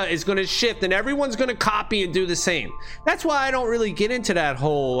online meta is going to shift and everyone's going to copy and do the same. That's why I don't really get into that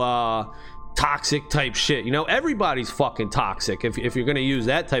whole toxic type shit. You know, everybody's fucking toxic if you're going to use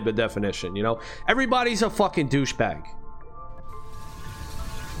that type of definition. You know, everybody's a fucking douchebag.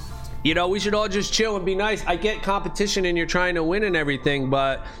 You know, we should all just chill and be nice. I get competition and you're trying to win and everything,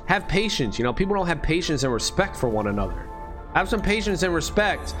 but have patience. You know, people don't have patience and respect for one another. Have some patience and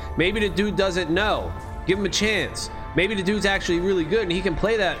respect. Maybe the dude doesn't know. Give him a chance. Maybe the dude's actually really good and he can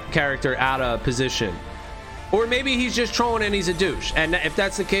play that character out of position. Or maybe he's just trolling and he's a douche. And if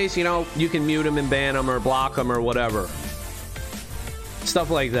that's the case, you know, you can mute him and ban him or block him or whatever.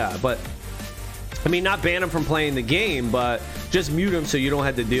 Stuff like that. But I mean, not ban him from playing the game, but just mute him so you don't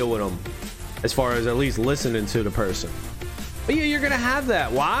have to deal with him, as far as at least listening to the person. But yeah, you're gonna have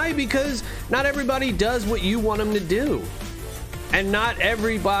that. Why? Because not everybody does what you want them to do, and not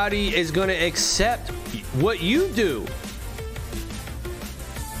everybody is gonna accept what you do,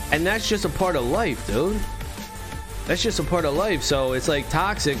 and that's just a part of life, dude. That's just a part of life. So it's like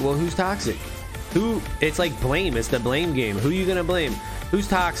toxic. Well, who's toxic? Who? It's like blame. It's the blame game. Who you gonna blame? Who's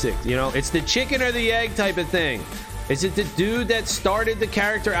toxic? You know, it's the chicken or the egg type of thing. Is it the dude that started the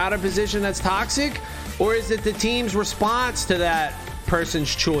character out of position that's toxic? Or is it the team's response to that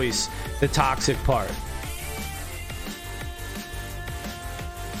person's choice, the toxic part?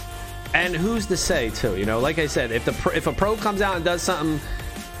 And who's to say too? You know, like I said, if a pro comes out and does something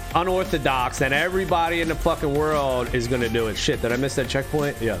unorthodox, then everybody in the fucking world is gonna do it. Shit, did I miss that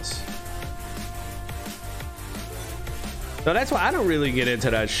checkpoint? Yes. So that's why I don't really get into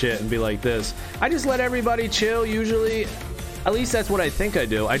that shit and be like this. I just let everybody chill usually. At least that's what I think I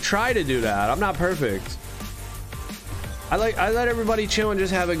do. I try to do that. I'm not perfect. I let everybody chill and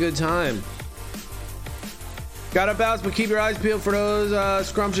just have a good time. Gotta bounce, but keep your eyes peeled for those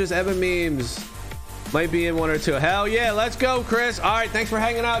scrumptious Evan memes. Might be in one or two. Hell yeah, let's go, Chris. All right, thanks for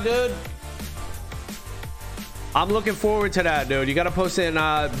hanging out, dude. I'm looking forward to that, dude. You gotta post it in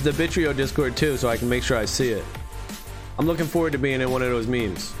the Bitrio Discord too, so I can make sure I see it. I'm looking forward to being in one of those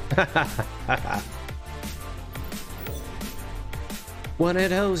memes. One of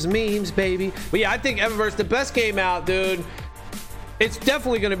those memes, baby. But yeah, I think Evaverse, the best game out, dude. It's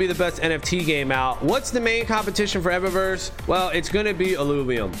definitely going to be the best NFT game out. What's the main competition for Evaverse? Well, it's going to be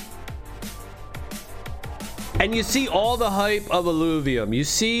Illuvium. And you see all the hype of Illuvium. You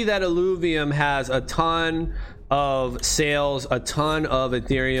see that Illuvium has a ton of sales, a ton of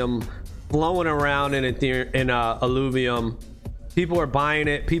Ethereum flowing around in Illuvium. People are buying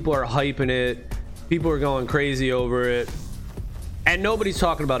it, people are hyping it, people are going crazy over it, and nobody's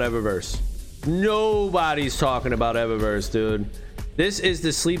talking about Evaverse. Nobody's talking about Evaverse, dude. This is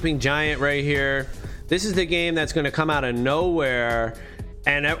the sleeping giant right here. This is the game that's going to come out of nowhere,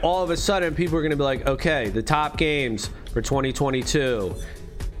 and all of a sudden people are going to be like, okay, the top games for 2022,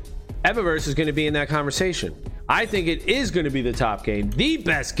 Evaverse is going to be in that conversation. I think it is going to be the top game, the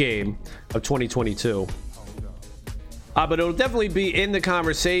best game of 2022. But it'll definitely be in the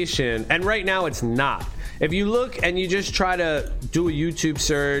conversation. And right now it's not. If you look and you just try to do a YouTube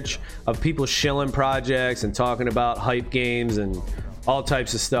search of people shilling projects and talking about hype games and all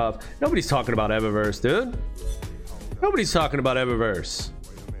types of stuff, nobody's talking about Evaverse, dude. Nobody's talking about Evaverse.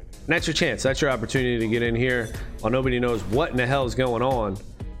 And that's your chance. That's your opportunity to get in here while nobody knows what in the hell is going on.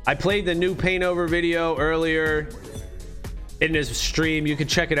 I played the new paint over video earlier in this stream. You can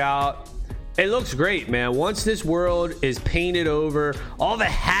check it out. It looks great, man. Once this world is painted over, all the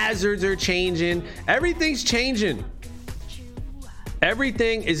hazards are changing. Everything's changing.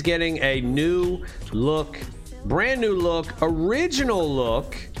 Everything is getting a new look, brand new look, original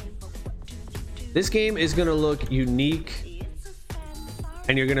look. This game is going to look unique.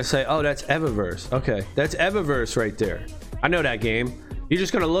 And you're going to say, oh, that's Evaverse. Okay, that's Evaverse right there. I know that game. You're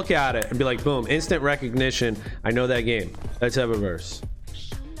just going to look at it and be like, boom, instant recognition. I know that game. That's Evaverse.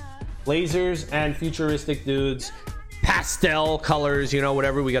 Lasers and futuristic dudes. Pastel colors, you know,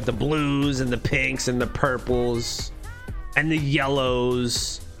 whatever. We got the blues and the pinks and the purples and the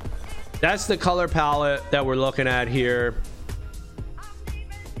yellows. That's the color palette that we're looking at here.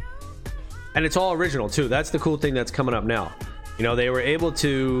 And it's all original, too. That's the cool thing that's coming up now. You know, they were able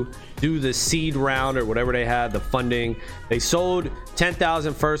to do the seed round or whatever they had, the funding. They sold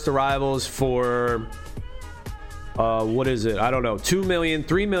 10,000 first arrivals for what is it? I don't know, $2 million,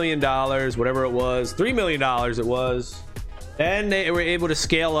 $3 million, whatever it was. $3 million it was. And they were able to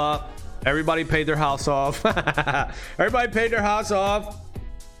scale up. Everybody paid their house off. Everybody paid their house off.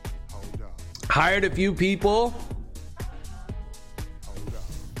 hired a few people.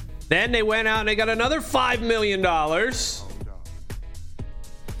 Then they went out and they got another $5 million.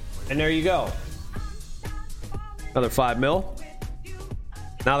 And there you go. Another 5 mil.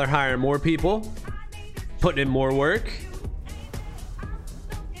 Now they're hiring more people, putting in more work.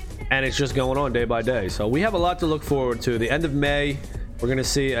 And it's just going on day by day. So we have a lot to look forward to. The end of May, we're going to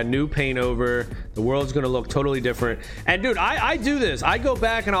see a new paint over. The world's going to look totally different. And dude, I do this. I go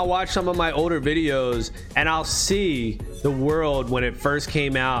back and I'll watch some of my older videos and I'll see the world when it first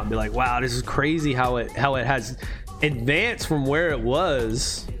came out and be like, wow, this is crazy how it has advanced from where it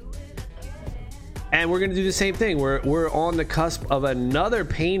was. And we're going to do the same thing. We're on the cusp of another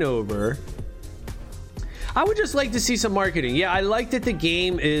paint over. I would just like to see some marketing. Yeah, I like that the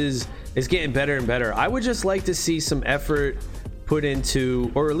game is getting better and better. I would just like to see some effort put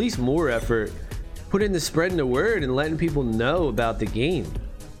into, or at least more effort put into spreading the word and letting people know about the game.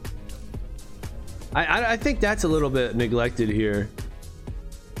 I think that's a little bit neglected here.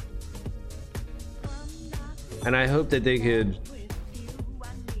 And I hope that they could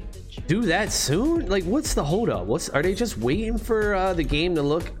do that soon. Like, what's the holdup? Are they just waiting for the game to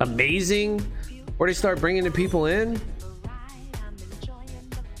look amazing, or they start bringing the people in?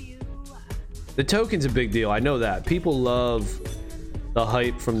 The token's a big deal. I know that people love the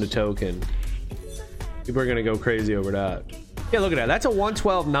hype from the token. People are gonna go crazy over that. Yeah, look at that. That's a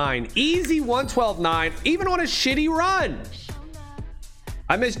 112.9. Easy 112.9, even on a shitty run.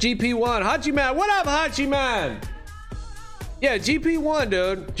 I miss GP1. Hachi Man, what up, Hachi Man? Yeah, GP1,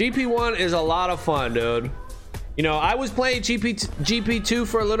 dude. GP1 is a lot of fun, dude. You know, I was playing GP2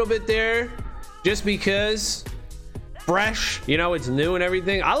 for a little bit there, just because fresh, you know, it's new and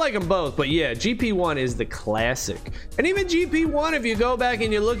everything. I like them both, but yeah, GP1 is the classic. And even GP1, if you go back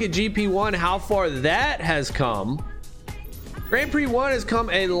and you look at GP1, how far that has come. Grand Prix 1 has come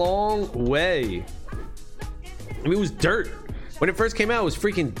a long way. I mean, it was dirt. When it first came out, it was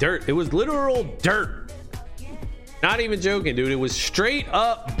freaking dirt. It was literal dirt. Not even joking, dude. It was straight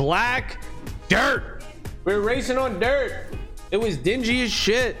up black dirt. We were racing on dirt. It was dingy as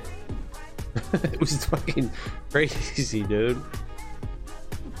shit. It was fucking crazy, dude.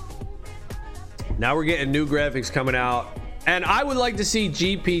 Now we're getting new graphics coming out. And I would like to see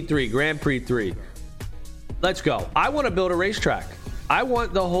GP3, Grand Prix 3. Let's go. I want to build a racetrack. I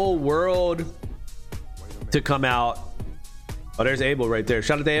want the whole world to come out. Oh, there's Abel right there.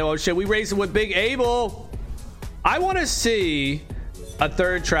 Shout out to Abel. Oh, shit, we racing with Big Abel. I want to see a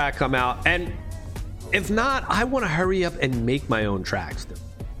third track come out. And if not, I want to hurry up and make my own tracks.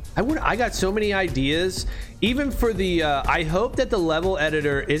 I got so many ideas. Even for the, I hope that the level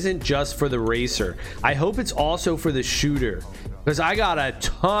editor isn't just for the racer. I hope it's also for the shooter. Because I got a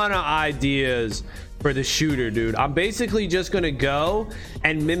ton of ideas for the shooter, dude. I'm basically just going to go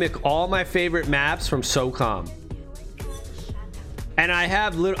and mimic all my favorite maps from SOCOM. And I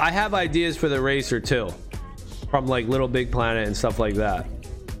have ideas for the racer too. From like Little Big Planet and stuff like that.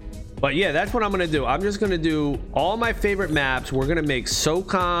 But yeah, that's what I'm going to do. I'm just going to do all my favorite maps. We're going to make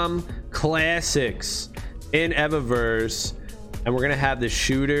SOCOM classics in Evaverse. And we're going to have the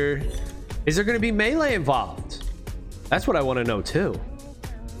shooter. Is there going to be melee involved? That's what I want to know too.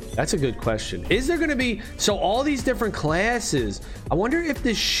 That's a good question. Is there going to be... So all these different classes. I wonder if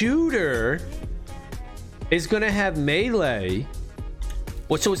the shooter is going to have melee.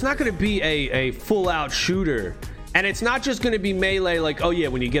 Well, so it's not going to be a full-out shooter. And it's not just going to be melee like, oh yeah,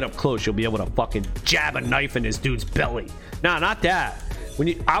 when you get up close, you'll be able to fucking jab a knife in this dude's belly. Nah, not that.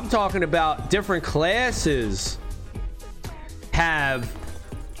 I'm talking about different classes have...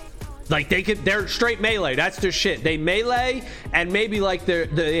 Like they're straight melee. That's their shit. They melee, and maybe like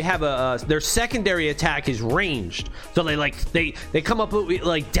they have their secondary attack is ranged. So they come up with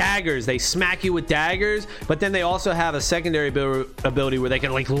like daggers. They smack you with daggers, but then they also have a secondary ability where they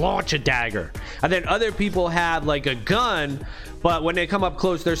can like launch a dagger. And then other people have like a gun, but when they come up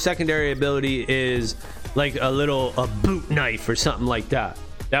close, their secondary ability is like a boot knife or something like that.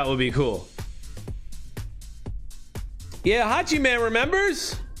 That would be cool. Yeah, Hachi Man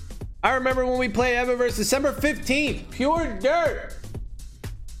remembers. I remember when we played Evaverse December 15th. Pure dirt.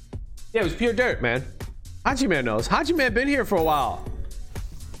 Yeah, it was pure dirt, man. Hachi Man knows. Hachi Man been here for a while.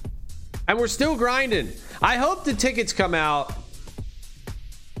 And we're still grinding. I hope the tickets come out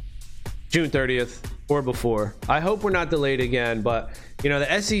June 30th or before. I hope we're not delayed again. But, you know,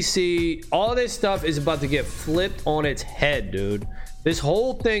 the SEC, all this stuff is about to get flipped on its head, dude. This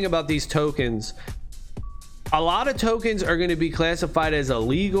whole thing about these tokens... A lot of tokens are going to be classified as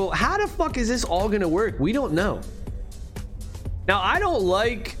illegal. How the fuck is this all going to work? We don't know. Now, I don't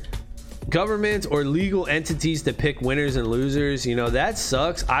like governments or legal entities to pick winners and losers. You know, that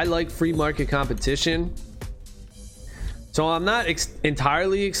sucks. I like free market competition, so I'm not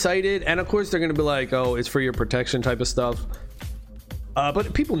entirely excited. And of course they're gonna be like, oh, it's for your protection type of stuff,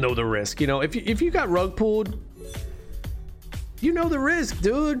 but people know the risk. You know, if you got rug pulled, you know the risk,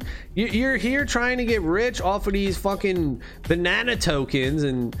 dude. You're here trying to get rich off of these fucking banana tokens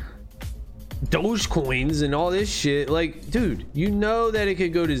and Dogecoins and all this shit. Like, dude, you know that it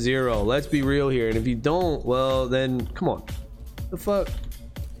could go to zero. Let's be real here. And if you don't, well, then come on. The fuck?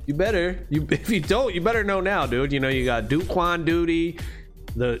 You better. If you don't, you better know now, dude. You know, you got Duke Quan Duty,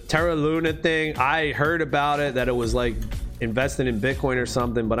 the Terra Luna thing. I heard about it, that it was like investing in Bitcoin or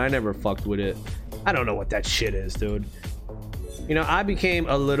something, but I never fucked with it. I don't know what that shit is, dude. You know, I became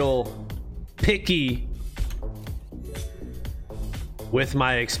a little picky with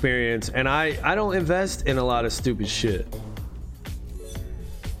my experience, and I don't invest in a lot of stupid shit.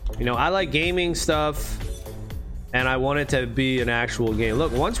 You know, I like gaming stuff, and I want it to be an actual game.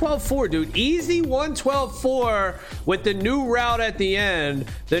 Look, 112.4, dude. Easy 112.4 with the new route at the end,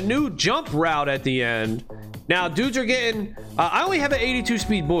 the new jump route at the end. Now, dudes are getting... I only have an 82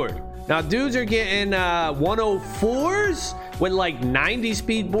 speed board. Now, dudes are getting 104s with like 90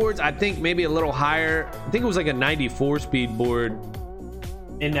 speed boards. I think maybe a little higher. I think it was like a 94 speed board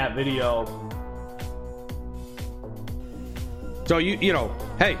in that video. So you know,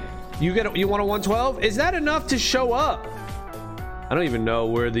 hey, you want a 112? Is that enough to show up? I don't even know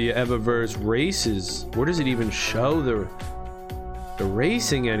where the Evaverse races. Where does it even show the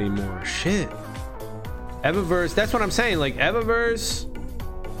racing anymore? Shit. Evaverse, that's what I'm saying. Like, Evaverse,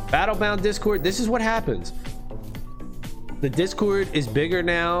 Battlebound Discord, this is what happens. The Discord is bigger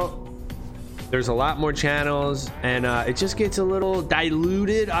now. There's a lot more channels, and it just gets a little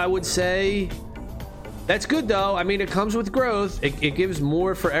diluted, I would say. That's good though. I mean, it comes with growth. It gives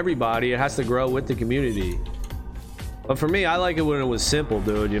more for everybody. It has to grow with the community. But for me, I like it when it was simple,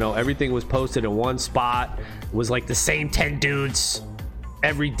 dude. You know, everything was posted in one spot. It was like the same 10 dudes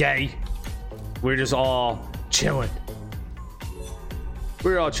every day. We're just all chilling.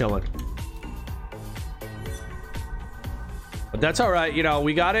 We're all chilling. But that's all right. You know,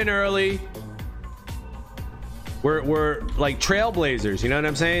 we got in early. We're like trailblazers. You know what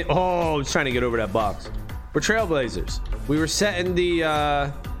I'm saying? Oh, I was trying to get over that box. We're trailblazers. We were setting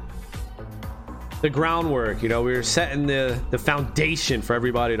the groundwork. You know, we were setting the foundation for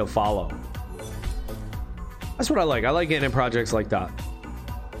everybody to follow. That's what I like. I like getting in projects like that.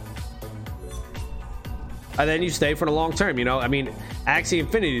 And then you stay for the long term, you know. I mean, Axie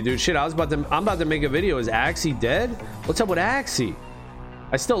Infinity, dude. Shit, I'm about to make a video. Is Axie dead? What's up with Axie?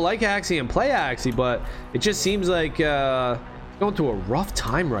 I still like Axie and play Axie, but it just seems like going through a rough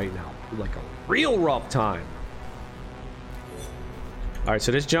time right now. Like a real rough time. All right,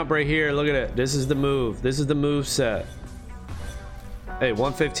 so this jump right here, look at it. This is the move. This is the move set. Hey,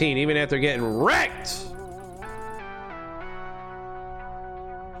 115, even after getting wrecked.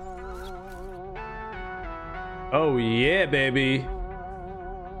 Oh yeah, baby.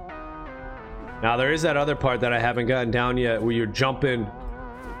 Now there is that other part that I haven't gotten down yet, where you're jumping.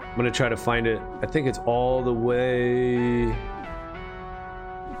 I'm gonna try to find it. I think it's all the way.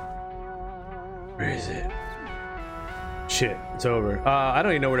 Where is it? Shit, it's over. I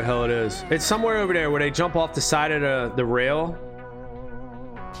don't even know where the hell it is. It's somewhere over there where they jump off the side of the rail.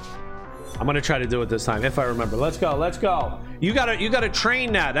 I'm gonna try to do it this time if I remember. Let's go, let's go. You gotta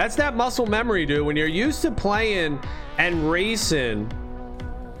train that. That's that muscle memory, dude. When you're used to playing and racing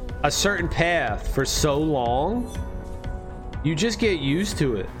a certain path for so long, you just get used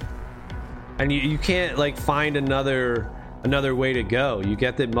to it, and you can't like find another way to go. You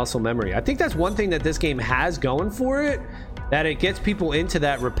get the muscle memory. I think that's one thing that this game has going for it, that it gets people into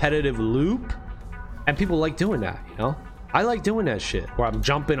that repetitive loop, and people like doing that, you know. I like doing that shit where I'm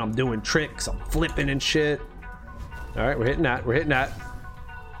jumping, I'm doing tricks, I'm flipping and shit. All right, we're hitting that. We're hitting that.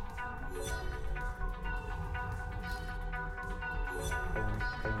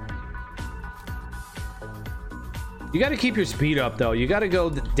 You got to keep your speed up though. You got to go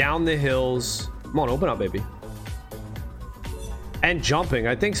down the hills. Come on, open up, baby. And jumping.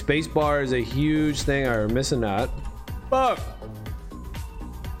 I think spacebar is a huge thing. I'm missing that. Fuck.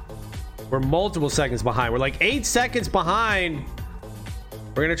 We're multiple seconds behind. We're like 8 seconds behind.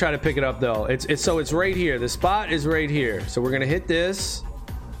 We're gonna try to pick it up though. It's right here. The spot is right here. So we're gonna hit this,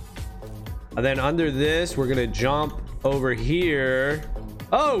 and then under this we're gonna jump over here.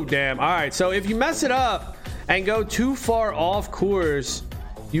 Oh damn. All right, so if you mess it up and go too far off course,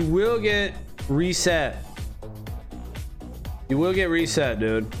 you will get reset. You will get reset,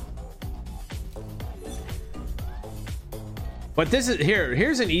 dude. But this is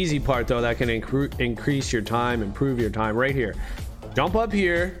here's an easy part though that can increase your time, improve your time right here. Jump up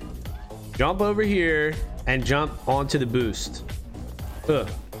here, jump over here, and jump onto the boost. Ugh,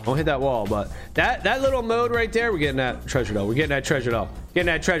 don't hit that wall, but that little mode right there, we're getting that treasure though. We're getting that treasure though. Getting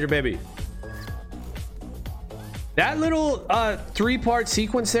that treasure, baby. That little 3-part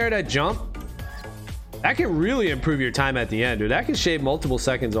sequence there, that jump, that can really improve your time at the end, dude. That can shave multiple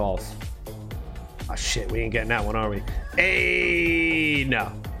seconds off. Oh shit, we ain't getting that one, are we? Hey,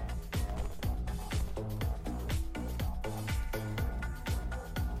 no.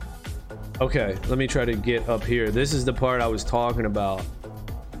 Okay, let me try to get up here. This is the part I was talking about.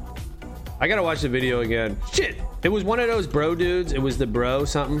 I gotta watch the video again. Shit, it was one of those bro dudes. It was the bro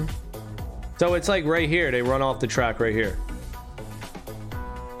something. So it's like right here, they run off the track right here.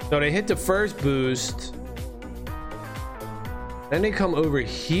 So they hit the first boost. Then they come over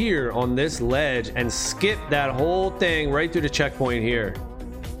here on this ledge and skip that whole thing right through the checkpoint here.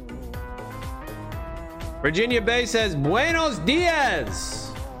 Virginia Bay says, Buenos dias.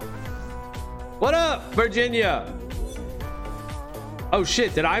 What up, Virginia? Oh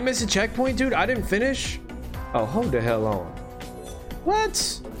shit, did I miss a checkpoint, dude? I didn't finish? Oh, hold the hell on.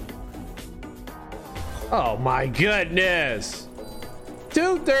 What? Oh my goodness.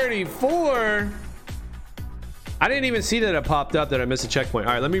 234. I didn't even see that it popped up that I missed a checkpoint.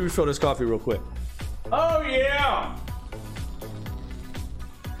 All right, let me refill this coffee real quick. Oh yeah.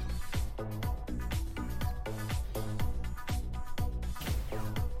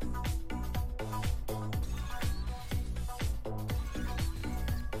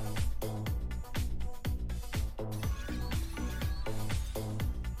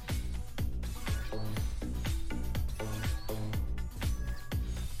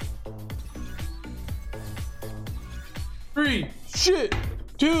 Three, shit,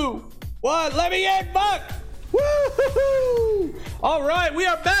 2, 1, let me in, fuck! Woo-hoo-hoo! All right, we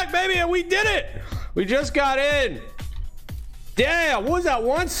are back, baby, and we did it! We just got in. Damn, what was that,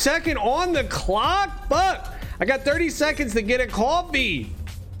 1 second on the clock? Fuck, I got 30 seconds to get a coffee.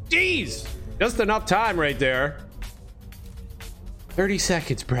 Jeez, just enough time right there. 30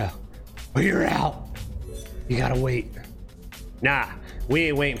 seconds, bro, or you're out. You gotta wait. Nah, we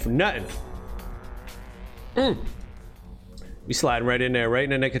ain't waiting for nothing. We sliding right in there, right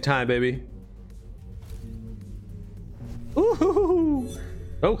in the nick of time, baby. Ooh,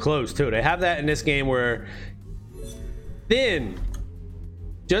 so close too. They have that in this game where thin,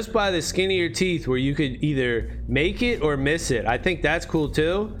 just by the skin of your teeth, where you could either make it or miss it. I think that's cool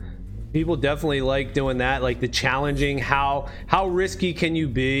too. People definitely like doing that, like the challenging. How risky can you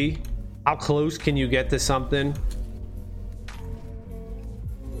be? How close can you get to something?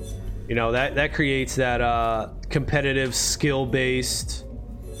 You know, that creates that competitive, skill-based,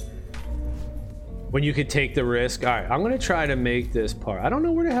 when you could take the risk. All right, I'm gonna try to make this part. I don't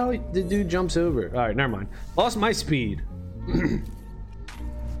know where the hell the dude jumps over. All right, never mind. Lost my speed.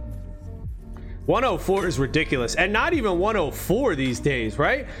 104 is ridiculous, and not even 104 these days,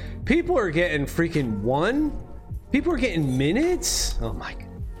 right? People are getting freaking 1. People are getting minutes. Oh my god,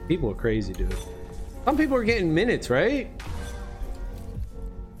 people are crazy, dude. Some people are getting minutes, right?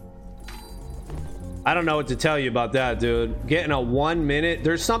 I don't know what to tell you about that, dude. Getting a 1 minute.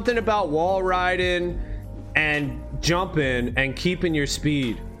 There's something about wall riding and jumping and keeping your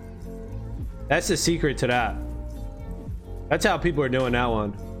speed. That's the secret to that. That's how people are doing that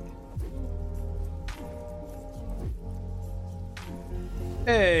one.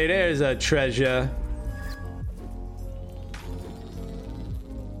 Hey, there's a treasure.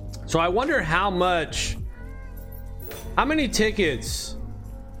 So I wonder how many tickets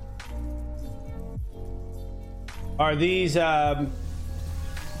are these map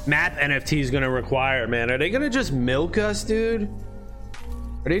NFTs gonna require, man? Are they gonna just milk us, dude?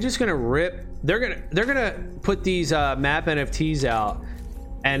 Are they just gonna rip? They're gonna put these map NFTs out,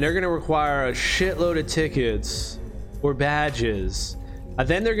 and they're gonna require a shitload of tickets or badges. And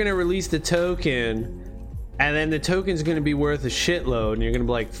then they're gonna release the token, and then the token's gonna be worth a shitload, and you're gonna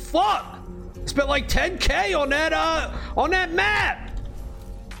be like, fuck! I spent like 10K on that map.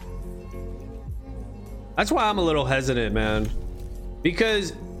 That's why I'm a little hesitant, man,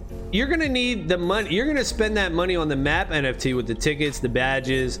 because you're gonna need the money. You're gonna spend that money on the map NFT with the tickets, the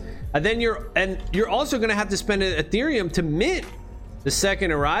badges, and then you're also gonna have to spend Ethereum to mint the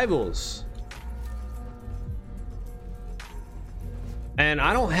second arrivals. And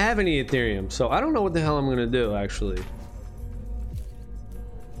I don't have any Ethereum, so I don't know what the hell I'm gonna do, actually.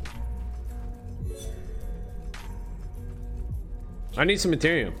 I need some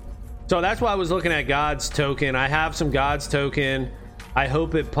Ethereum. So that's why I was looking at God's token. I have some God's token. I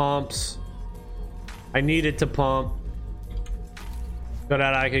hope it pumps. I need it to pump. so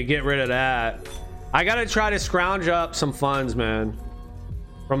that I could get rid of that. I gotta try to scrounge up some funds, man,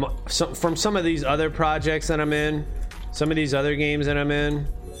 from some of these other projects that I'm in, some of these other games that I'm in.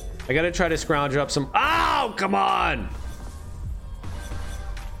 I gotta try to scrounge up some. Oh, come on!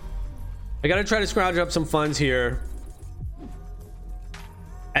 I gotta try to scrounge up some funds here,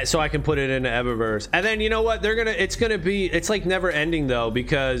 so I can put it into Evaverse. And then, you know what, it's like never ending though,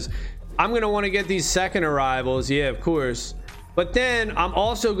 because I'm gonna want to get these second arrivals, yeah, of course, but then I'm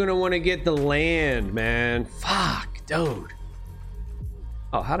also gonna want to get the land, man. Fuck, dude.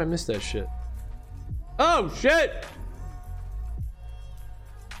 Oh, how'd I miss that shit? Oh shit.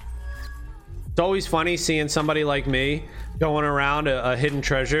 It's always funny seeing somebody like me going around a hidden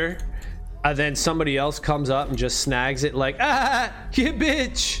treasure, and then somebody else comes up and just snags it like, ah, you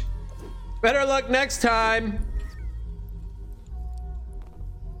bitch. Better luck next time.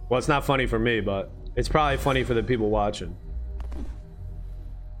 Well, it's not funny for me, but it's probably funny for the people watching.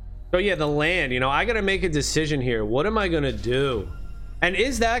 So yeah, the land, you know, I gotta make a decision here. What am I gonna do? And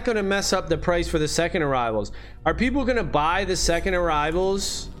is that gonna mess up the price for the second arrivals? Are people gonna buy the second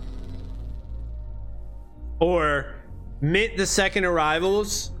arrivals? Or mint the second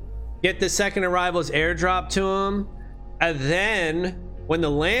arrivals, get the second arrivals airdrop to them, and then when the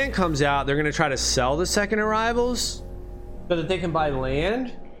land comes out, they're gonna try to sell the second arrivals so that they can buy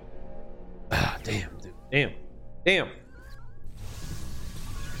land? Ah, damn, dude. Damn.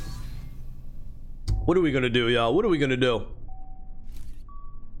 What are we gonna do, y'all? What are we gonna do?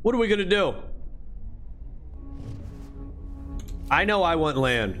 What are we gonna do? I know I want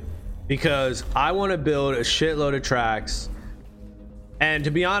land, because I want to build a shitload of tracks. And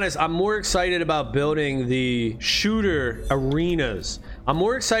to be honest, I'm more excited about building the shooter arenas. I'm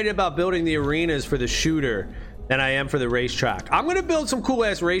more excited about building the arenas for the shooter than I am for the racetrack. I'm gonna build some cool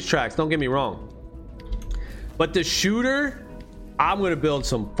ass racetracks, don't get me wrong, but the shooter, I'm gonna build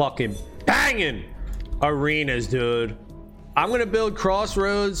some fucking banging arenas, dude. I'm gonna build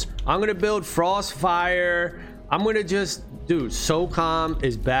Crossroads, I'm gonna build Frostfire, I'm gonna just, dude, SOCOM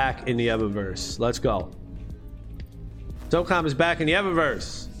is back in the Evaverse. Let's go. SOCOM is back in the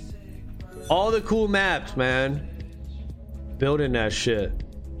Evaverse. All the cool maps, man. Building that shit.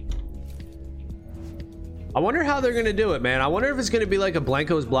 I wonder how they're gonna do it, man. I wonder if it's gonna be like a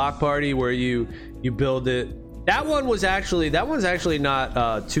Blanco's Block Party where you build it. That one's actually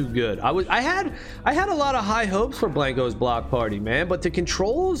not too good. I had a lot of high hopes for Blanco's Block Party, man, but the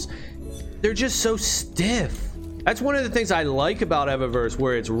controls, they're just so stiff. That's one of the things I like about Evaverse,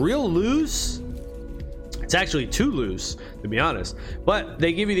 where it's real loose. It's actually too loose, to be honest, but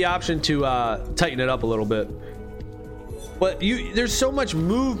they give you the option to tighten it up a little bit. But there's so much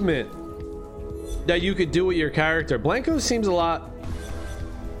movement that you could do with your character. Blanco seems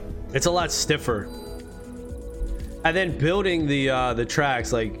it's a lot stiffer. And then building the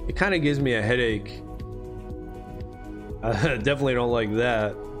tracks, like, it kind of gives me a headache. I definitely don't like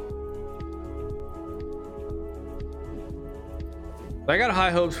that. I got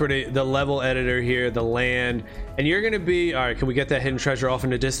high hopes for the level editor here, the land, and you're gonna be all right. Can we get that hidden treasure off in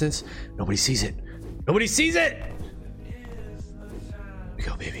the distance? Nobody sees it. Nobody sees it. Here we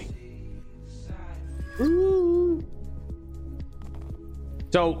go, baby. Ooh.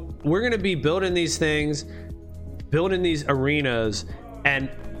 So we're gonna be building these things, building these arenas, and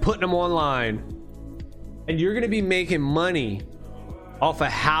putting them online, and you're gonna be making money off of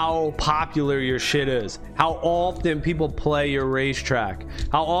how popular your shit is, how often people play your racetrack,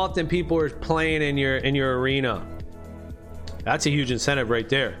 how often people are playing in your arena. That's a huge incentive right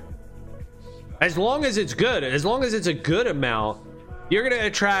there. As long as it's good, as long as it's a good amount, you're gonna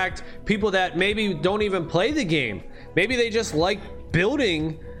attract people that maybe don't even play the game. Maybe they just like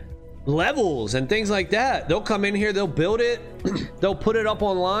building levels and things like that. They'll come in here, they'll build it, they'll put it up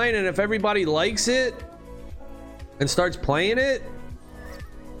online, and if everybody likes it and starts playing it,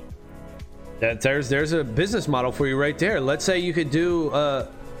 there's a business model for you right there. Let's say you could do a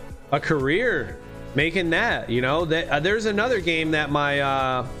career making that, you know. There's another game that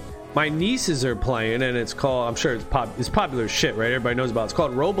my nieces are playing, and it's called, I'm sure it's popular shit, right? Everybody knows about it. It's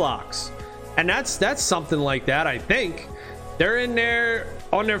called Roblox, and that's something like that. I think they're in there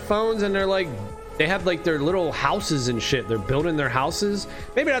on their phones, and they have like their little houses and shit. They're building their houses.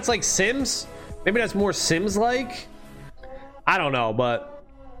 Maybe that's like Sims. Maybe that's more Sims like. I don't know, but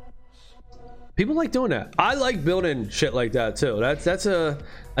people like doing that. I like building shit like that too. That's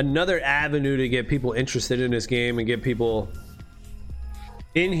another avenue to get people interested in this game and get people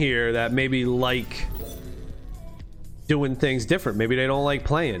in here that maybe like doing things different. Maybe they don't like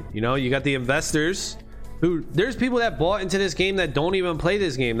playing. You know, you got the investors who, there's people that bought into this game that don't even play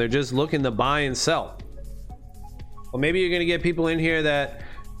this game. They're just looking to buy and sell. Well, maybe you're gonna get people in here that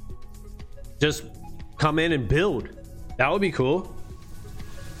just come in and build. That would be cool.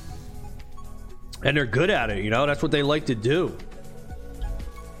 And they're good at it, you know, that's what they like to do.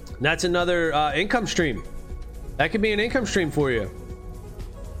 That's another income stream. That could be an income stream for you.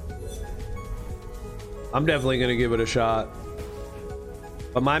 I'm definitely gonna give it a shot.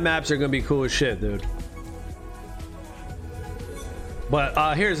 But my maps are gonna be cool as shit, dude.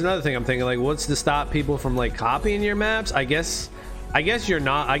 But here's another thing I'm thinking, like, what's to stop people from like copying your maps? I guess you're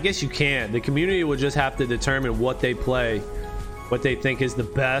not. I guess you can't. The community will just have to determine what they play, what they think is the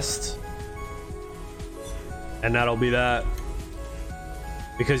best, and that'll be that.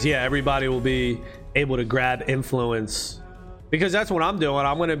 Because yeah, everybody will be able to grab influence, because that's what I'm doing.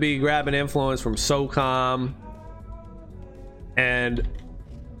 I'm gonna be grabbing influence from SOCOM, and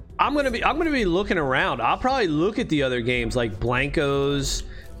I'm gonna be looking around. I'll probably look at the other games like Blankos,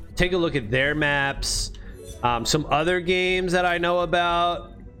 take a look at their maps, some other games that I know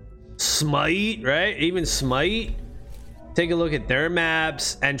about, Smite, right? Even Smite. Take a look at their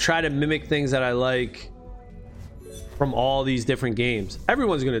maps and try to mimic things that I like from all these different games.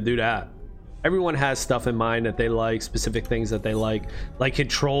 Everyone's gonna do that. Everyone has stuff in mind that they like, specific things that they like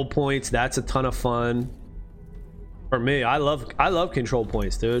control points. That's a ton of fun. For me, I love control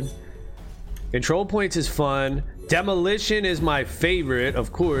points, dude. Control points is fun. Demolition is my favorite,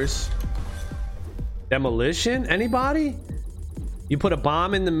 of course. Demolition? Anybody? You put a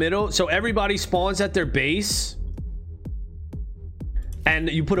bomb in the middle, so everybody spawns at their base, and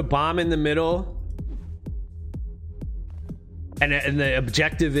you put a bomb in the middle, and the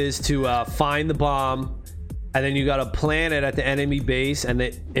objective is to find the bomb, and then you gotta plant it at the enemy base, and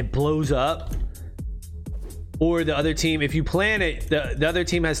it blows up. Or the other team, if you plant it, the other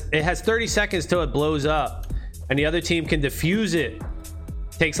team has 30 seconds till it blows up, and the other team can defuse it.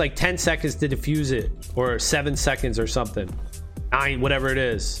 Takes like 10 seconds to defuse it, or 7 seconds or something, 9, whatever it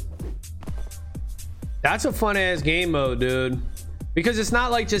is. That's a fun ass game mode, dude, because it's not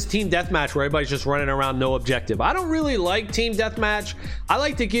like just team deathmatch where everybody's just running around no objective. I don't really like team deathmatch. I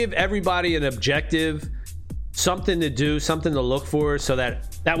like to give everybody an objective, something to do, something to look for, so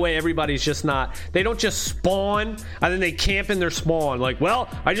that way everybody's just not, they don't just spawn and then they camp in their spawn like, well,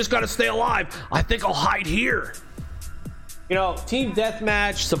 I just gotta stay alive, I think I'll hide here. You know, team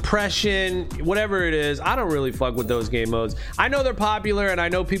deathmatch, suppression, whatever it is, I don't really fuck with those game modes. I know they're popular, and I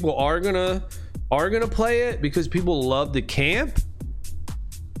know people are gonna play it because people love the camp.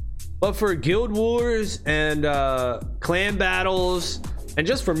 But for guild wars and clan battles, and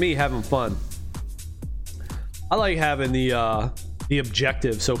just for me having fun, I like having the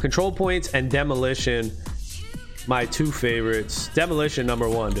objective. So control points and demolition, my two favorites. Demolition number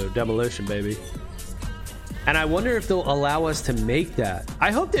one, dude. Demolition, baby. And I wonder if they'll allow us to make that.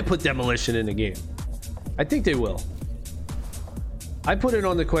 I hope they put demolition in the game. I think they will. I put it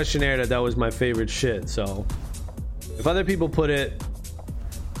on the questionnaire that was my favorite shit, so if other people put it,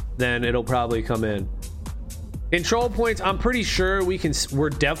 then it'll probably come in. Control points, I'm pretty sure we're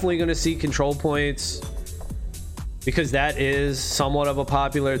definitely going to see control points, because that is somewhat of a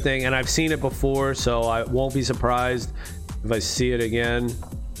popular thing, and I've seen it before, so I won't be surprised if I see it again.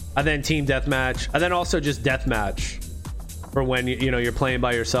 And then team deathmatch, and then also just deathmatch for when you know you're playing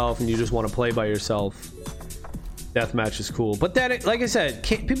by yourself and you just want to play by yourself. Deathmatch is cool, but then like I said,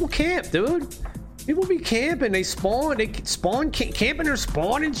 people camp, dude. People be camping, they spawn camping or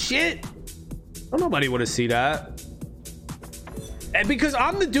spawning shit. Don't nobody want to see that. And because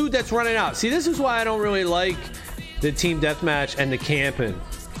I'm the dude that's running out. See, this is why I don't really like the team deathmatch and the camping.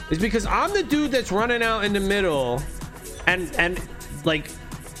 It's because I'm the dude that's running out in the middle and like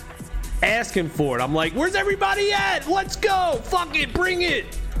asking for it. I'm like, where's everybody at? Let's go. Fuck it. Bring it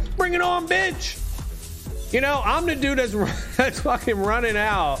on, bitch. You know, I'm the dude that's fucking running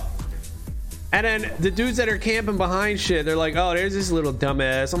out. And then the dudes that are camping behind shit, they're like, oh, there's this little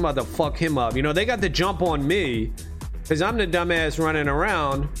dumbass, I'm about to fuck him up. You know, they got the jump on me because I'm the dumbass running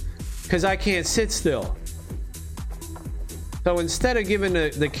around because I can't sit still. So instead of giving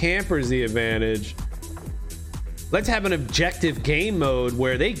the campers the advantage, let's have an objective game mode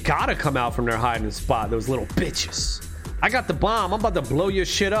where they gotta come out from their hiding spot, those little bitches. I got the bomb, I'm about to blow your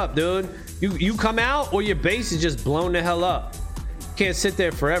shit up, dude. You come out or your base is just blown the hell up. Can't sit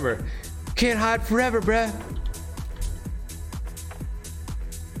there forever. Can't hide forever, bruh.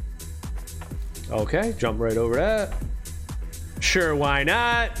 Okay, jump right over that. Sure, why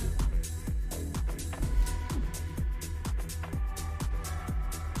not?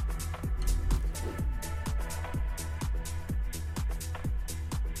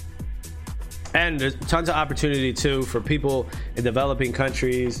 And there's tons of opportunity too for people in developing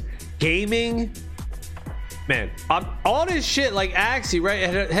countries. Gaming, man, all this shit like Axie,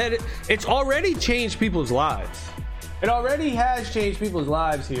 right? It's already changed people's lives. It already has changed people's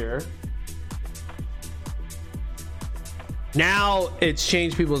lives here. Now it's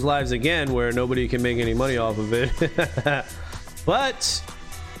changed people's lives again, where nobody can make any money off of it. But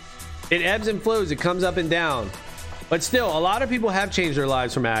it ebbs and flows. It comes up and down. But still, a lot of people have changed their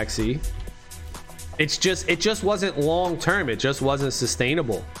lives from Axie. It just wasn't long term. It just wasn't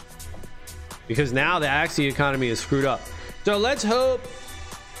sustainable. Because now the Axie economy is screwed up. So let's hope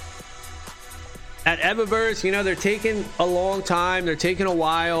at Evaverse, you know, they're taking a long time. They're taking a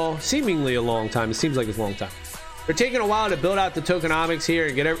while, seemingly a long time. It seems like it's a long time. They're taking a while to build out the tokenomics here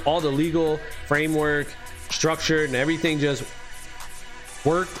and get all the legal framework structured and everything just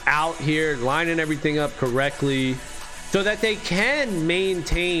worked out here, lining everything up correctly so that they can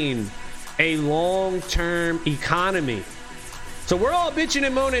maintain a long-term economy. So we're all bitching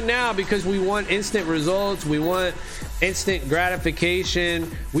and moaning now because we want instant results. We want instant gratification.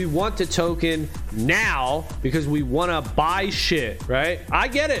 We want the token now because we want to buy shit, right? I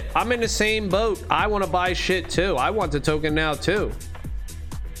get it. I'm in the same boat. I want to buy shit too. I want the token now too.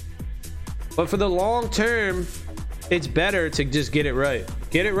 But for the long term, it's better to just get it right.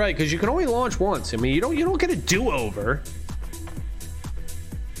 Get it right, because you can only launch once. I mean, you don't get a do-over.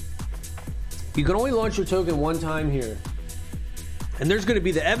 You can only launch your token one time here. And there's going to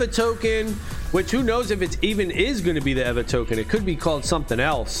be the EVA token, which who knows if it even is going to be the EVA token. It could be called something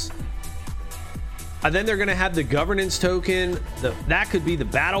else. And then they're going to have the governance token. That could be the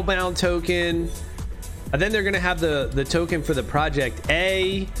battle-bound token. And then they're going to have the token for the Project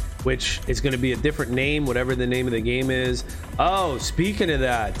A, which is going to be a different name, whatever the name of the game is. Oh, speaking of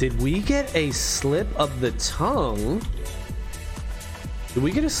that, did we get a slip of the tongue? Did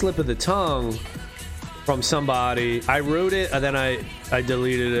we get a slip of the tongue from somebody? I wrote it and then I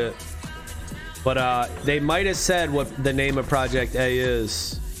deleted it. But they might have said what the name of Project A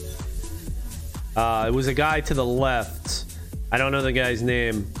is. It was a guy to the left. I don't know the guy's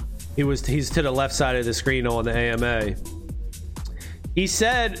name. He's to the left side of the screen on the AMA. He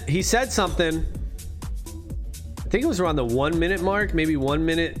said something. I think it was around the 1 minute mark, maybe 1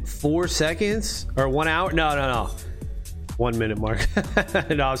 minute 4 seconds, or 1 hour. No. 1 minute mark.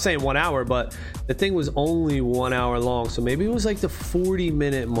 No, I was saying 1 hour, but the thing was only 1 hour long, so maybe it was like the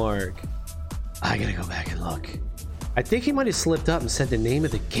 40-minute mark. I gotta go back and look. I think he might have slipped up and said the name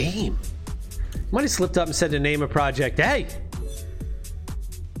of the game. He might have slipped up and said the name of Project A.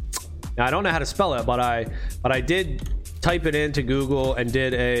 Now, I don't know how to spell it, but I did type it into Google and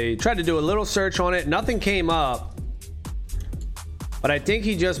tried to do a little search on it. Nothing came up, but I think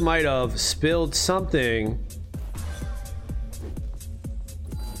he just might have spilled something.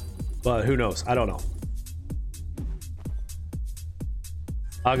 But who knows? I don't know.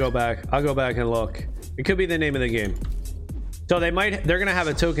 I'll go back and look. It could be the name of the game. So they're gonna have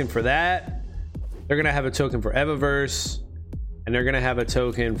a token for that. They're gonna have a token for Evaverse, and they're gonna have a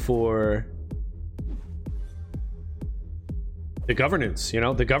token for the governance,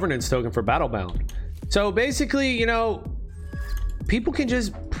 the governance token for Battlebound. So basically, people can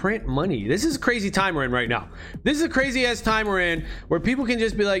just print money. This is a crazy time we're in right now. This is a crazy ass time we're in where people can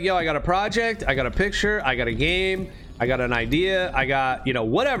just be like, yo, I got a project, I got a picture, I got a game, I got an idea, I got,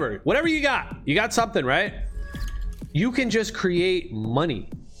 whatever you got something, right? You can just create money.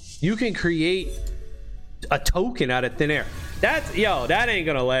 You can create a token out of thin air. That ain't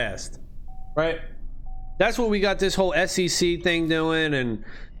gonna last, right? That's what we got this whole SEC thing doing, and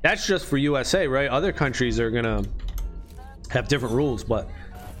that's just for USA, right? Other countries are gonna have different rules, but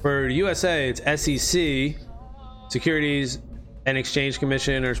for USA, it's SEC, Securities and Exchange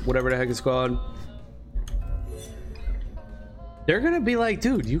Commission, or whatever the heck it's called. They're gonna be like,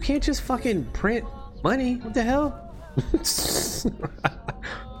 dude, you can't just fucking print money. What the hell?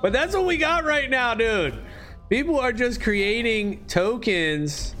 But that's what we got right now, dude. People are just creating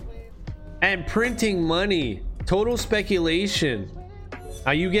tokens and printing money. Total speculation.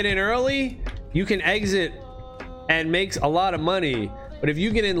 Now, you get in early, you can exit and makes a lot of money, but if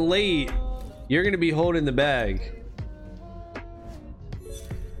you get in late, you're gonna be holding the bag.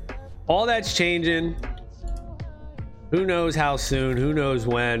 All that's changing. Who knows how soon, who knows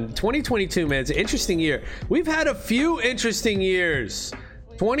when. 2022, man, it's an interesting year. We've had a few interesting years.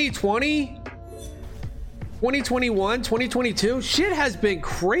 2020, 2021, 2022, shit has been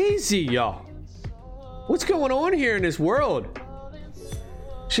crazy, y'all. What's going on here in this world?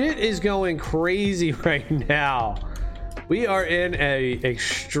 Shit is going crazy right now. We are in a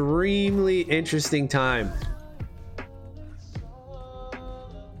extremely interesting time.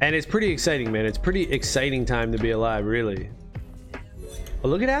 And it's pretty exciting, man. It's pretty exciting time to be alive, really. Oh,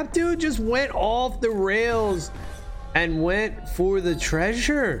 look at that dude just went off the rails and went for the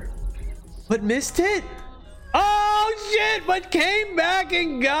treasure, but missed it. Oh shit, but came back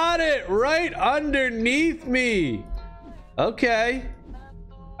and got it right underneath me. Okay,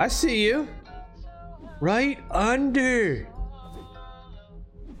 I see you. Right under.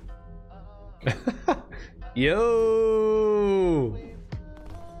 Yo,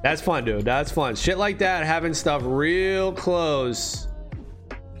 that's fun, dude. That's fun. Shit like that, having stuff real close,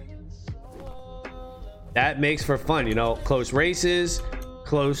 that makes for fun, you know. Close races,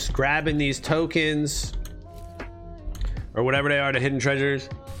 close grabbing these tokens or whatever they are, the hidden treasures.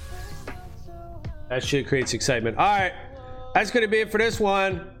 That shit creates excitement. All right, that's gonna be it for this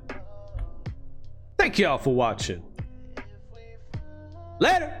one. Thank y'all for watching.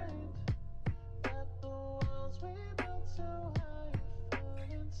 Later.